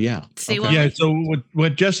Taylor. So yeah. Yeah. So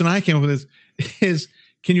what Jess and I came up with is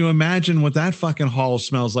can you imagine what that fucking hall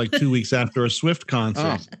smells like 2 weeks after a Swift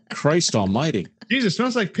concert? Oh, Christ almighty. Jesus,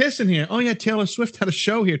 smells like piss in here. Oh yeah, Taylor Swift had a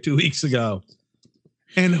show here 2 weeks ago.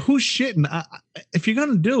 And who's shitting? If you're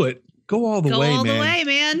gonna do it, go all the way, man. Go all the way,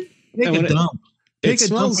 man. Take a dump. Take a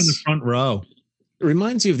dump in the front row. It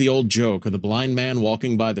reminds you of the old joke of the blind man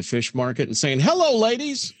walking by the fish market and saying, "Hello,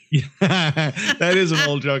 ladies." Yeah, that is an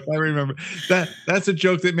old joke. I remember that. That's a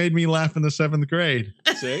joke that made me laugh in the 7th grade.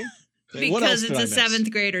 See? Because it's a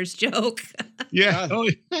 7th grader's joke. Yeah. Oh,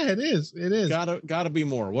 yeah, it is. It is. Gotta be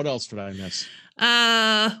more. What else did I miss?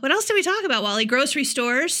 What else did we talk about, Wally? Grocery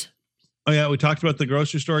stores. Oh yeah, we talked about the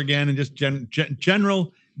grocery store again and just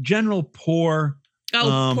general poor.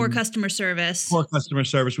 Poor customer service. Poor customer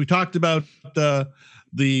service. We talked about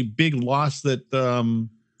the big loss that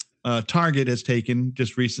Target has taken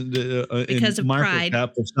just recently because of Pride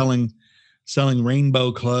of selling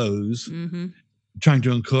rainbow clothes, trying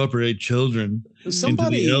to incorporate children into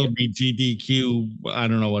the LGBTQ. I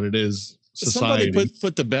don't know what it is. Society. Somebody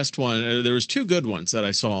put the best one. There was 2 good ones that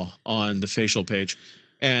I saw on the facial page,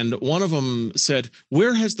 and one of them said,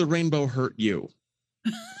 "Where has the rainbow hurt you?"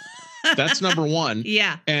 That's number 1.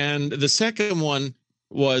 Yeah. And the second one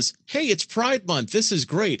was, "Hey, it's Pride Month. This is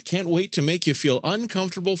great. Can't wait to make you feel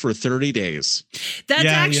uncomfortable for 30 days. That's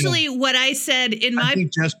actually what I said in my. I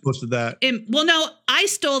think Jess posted that. I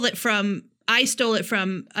stole it from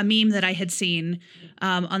a meme that I had seen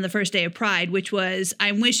on the first day of Pride, which was,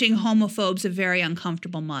 "I'm wishing homophobes a very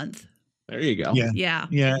uncomfortable month." There you go. Yeah.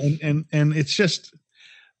 And it's just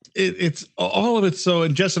it's all of it. So,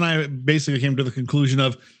 and Jess and I basically came to the conclusion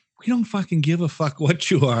of, we don't fucking give a fuck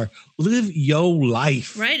what you are. Live your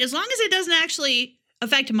life. Right. As long as it doesn't actually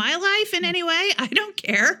affect my life in any way, I don't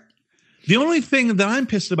care. The only thing that I'm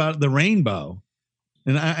pissed about, the rainbow,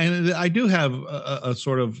 and I do have a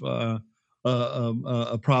sort of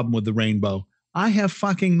a problem with the rainbow. I have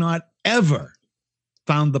fucking not ever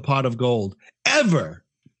found the pot of gold. Ever.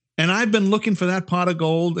 And I've been looking for that pot of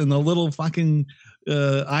gold and the little fucking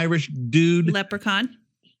Irish dude. Leprechaun.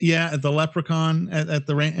 Yeah, at the leprechaun at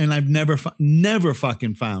the rain, and I've never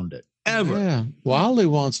fucking found it ever. Yeah, Wally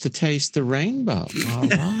wants to taste the rainbow. All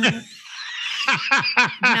right.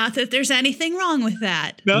 Not that there's anything wrong with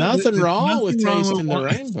that. Nothing wrong with tasting the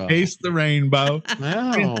rainbow. Taste the rainbow.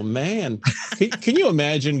 Oh man, can you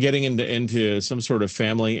imagine getting into some sort of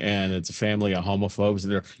family and it's a family of homophobes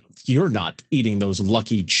and you're not eating those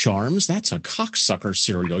Lucky Charms. That's a cocksucker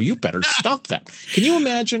cereal. You better stop that. Can you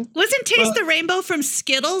imagine? Wasn't Taste the Rainbow from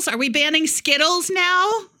Skittles? Are we banning Skittles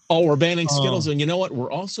now? Oh, we're banning Skittles. And you know what?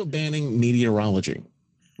 We're also banning meteorology.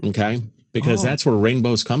 Okay? Because that's where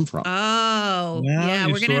rainbows come from. Oh, yeah.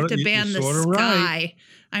 We're going to have to ban the sky. Right.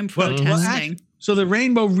 I'm protesting. So the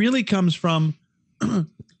rainbow really comes from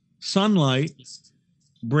sunlight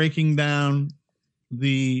breaking down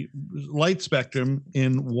the light spectrum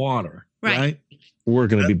in water, right? We're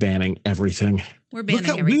going to be banning everything. We're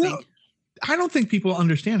banning everything. I don't think people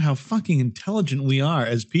understand how fucking intelligent we are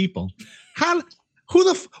as people.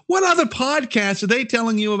 What other podcasts are they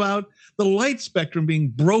telling you about the light spectrum being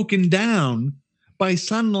broken down by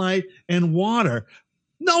sunlight and water?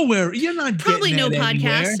 Nowhere. You're not probably getting no that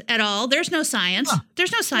podcasts anywhere. at all. There's no science.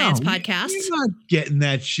 There's no science podcasts. You're not getting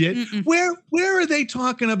that shit. Mm-mm. Where are they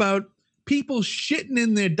talking about people shitting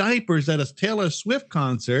in their diapers at a Taylor Swift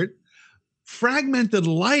concert, fragmented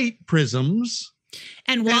light prisms,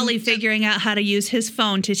 and Wally figuring out how to use his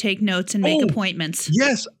phone to take notes and make appointments?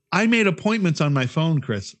 Yes, I made appointments on my phone,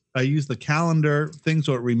 Chris. I use the calendar thing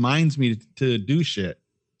so it reminds me to do shit.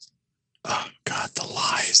 Oh God, the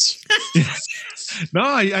lies. No,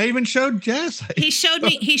 I even showed Jess. He showed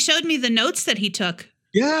me the notes that he took.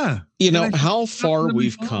 Yeah. You know how far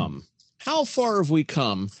we've come. How far have we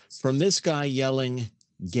come from this guy yelling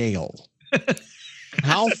Gale?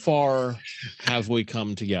 How far have we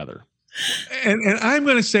come together? And I'm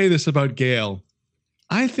going to say this about Gail.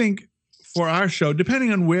 I think for our show,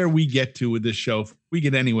 depending on where we get to with this show, if we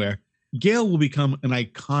get anywhere, Gail will become an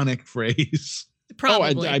iconic phrase.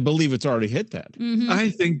 Probably. I believe it's already hit that. Mm-hmm. I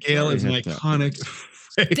think Gail is an iconic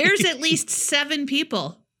phrase. There's at least 7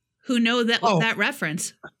 people who know that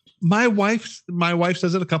reference. My wife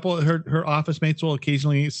says it. A couple of her office mates will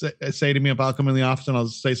occasionally say to me, if I'll come in the office and I'll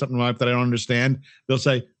say something to my wife that I don't understand, they'll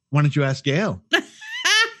say, "Why don't you ask Gail?"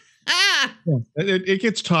 It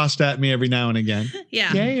gets tossed at me every now and again.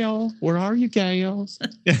 Yeah. Gail, where are you, Gail?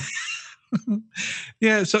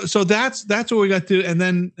 Yeah. So that's what we got to.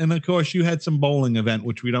 And of course you had some bowling event,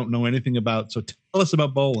 which we don't know anything about. So tell us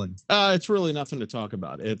about bowling. It's really nothing to talk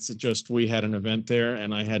about. It's just, we had an event there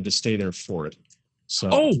and I had to stay there for it.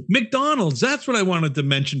 So, McDonald's. That's what I wanted to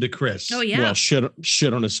mention to Chris. Oh yeah. Well,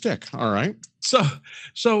 shit on a stick. All right. So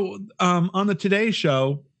on the Today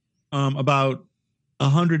Show, about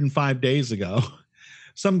 105 days ago,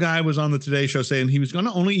 some guy was on the Today Show saying he was going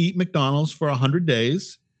to only eat McDonald's for 100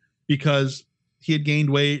 days because he had gained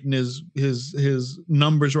weight and his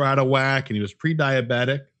numbers were out of whack and he was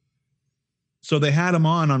pre-diabetic. So they had him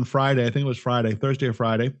on Friday. I think it was Thursday or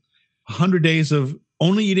Friday, 100 days of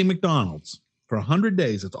only eating McDonald's for 100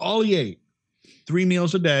 days. That's all he ate. 3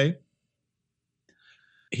 meals a day.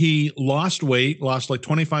 He lost weight, lost like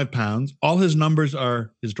 25 pounds. All his numbers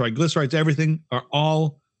his triglycerides, everything are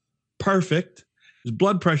all perfect. His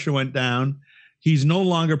blood pressure went down. He's no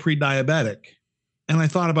longer pre-diabetic. And I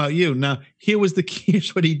thought about you. Now, here's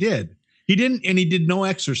what he did. He did no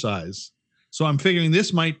exercise. So I'm figuring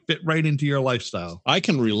this might fit right into your lifestyle. I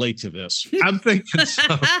can relate to this. I'm thinking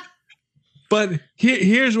so. But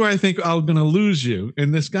here's where I think I'm going to lose you.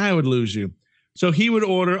 And this guy would lose you. So he would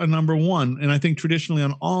order a number one. And I think traditionally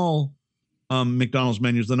on all McDonald's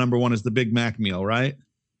menus, the number one is the Big Mac meal, right?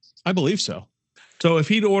 I believe so. So if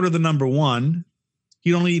he'd order the number one,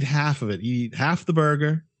 he'd only eat half of it. He'd eat half the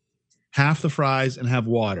burger, half the fries, and have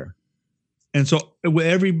water. And so with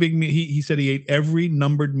every big meal, he said he ate every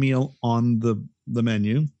numbered meal on the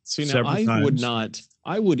menu. See, now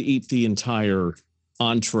I would eat the entire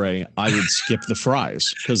entree. I would skip the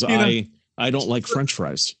fries because I don't like French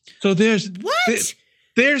fries. So there's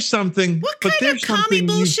something. What kind of commie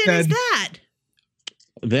bullshit is that?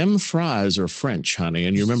 Them fries are French, honey.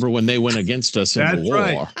 And you remember when they went against us in the war?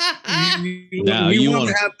 Right. You want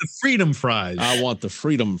to have the freedom fries. I want the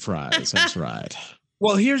freedom fries. That's right.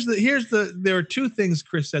 Well, there are 2 things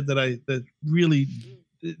Chris said that really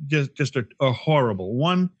just are horrible.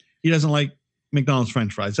 One, he doesn't like McDonald's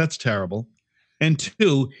French fries. That's terrible. And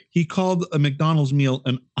 2, he called a McDonald's meal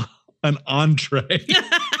an entree.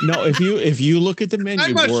 No, if you look at the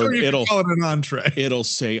menu board, sure it'll call it an entree. It'll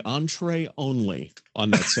say entree only on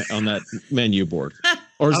that menu board.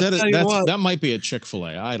 Or is that might be a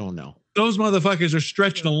Chick-fil-A? I don't know. Those motherfuckers are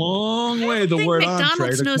stretching a long way the word entree.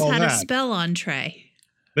 McDonald's knows how to spell entree.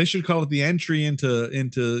 They should call it the entry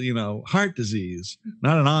into heart disease,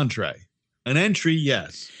 not an entree. An entry,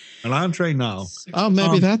 yes. An entree, no. Oh,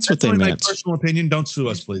 maybe that's what they meant. My personal opinion. Don't sue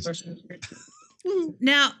us, please.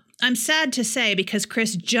 Now, I'm sad to say, because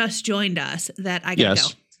Chris just joined us, that I gotta go.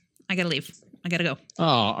 I gotta leave. I gotta go. Oh,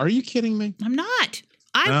 are you kidding me? I'm not.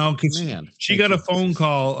 No, because she got a phone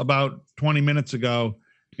call about 20 minutes ago,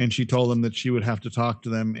 and she told them that she would have to talk to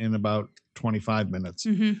them in about 25 minutes.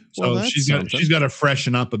 Mm-hmm. So she's got to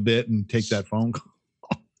freshen up a bit and take that phone call.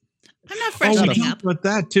 I'm not freshening up. We talked about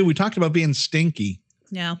that too. We talked about being stinky.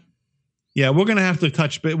 No. Yeah, we're gonna have to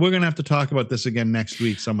talk about this again next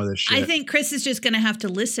week. Some of this shit. I think Chris is just gonna have to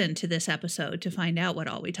listen to this episode to find out what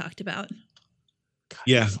all we talked about.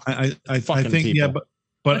 Yeah, I think people. Yeah,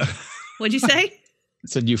 but What'd you say? I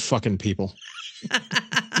said, you fucking people.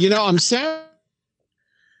 I'm sad.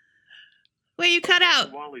 Wait, you cut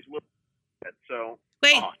out. So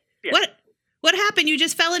wait, what happened? You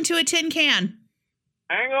just fell into a tin can.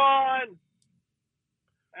 Hang on.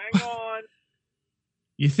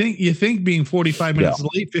 You think being 45 minutes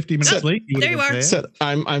late, 50 minutes late? There you are.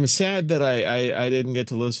 I'm sad that I didn't get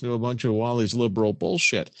to listen to a bunch of Wally's liberal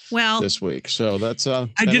bullshit this week. So that's I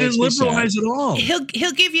didn't liberalize at all. He'll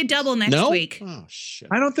give you double next week. Oh shit!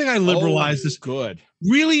 I don't think I liberalized this. Good.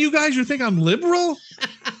 Really, you guys? You think I'm liberal?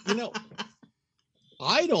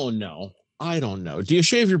 I don't know. Do you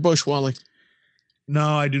shave your bush, Wally? No,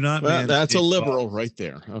 I do not. Well, that's a liberal right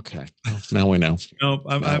there. Okay, now we know. No,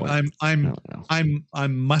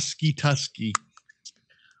 I'm musky tusky.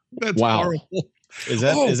 That's horrible.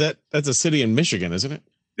 That's a city in Michigan, isn't it?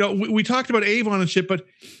 No, we talked about Avon and shit, but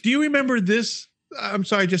do you remember this? I'm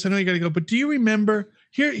sorry, Jess, I know you got to go, but do you remember?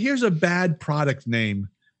 Here's a bad product name.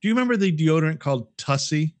 Do you remember the deodorant called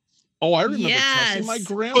Tussie? Oh, I remember Tussie. My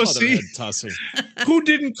grandmother had Tussie. Who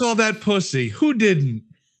didn't call that pussy? Who didn't?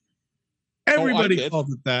 Everybody called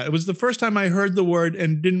it that. It was the first time I heard the word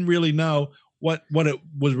and didn't really know what it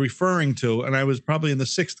was referring to. And I was probably in the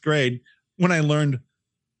 6th grade when I learned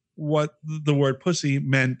what the word pussy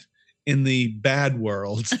meant in the bad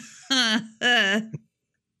world. Because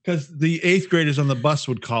the 8th graders on the bus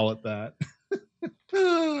would call it that.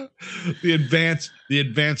 The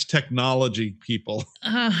advanced technology people.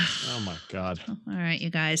 Oh my God. All right, you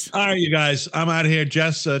guys. I'm out of here.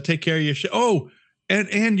 Jess, take care of your show.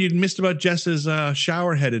 And you missed about Jess's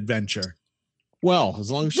showerhead adventure. Well, as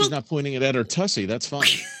long as she's not pointing it at her tussie, that's fine.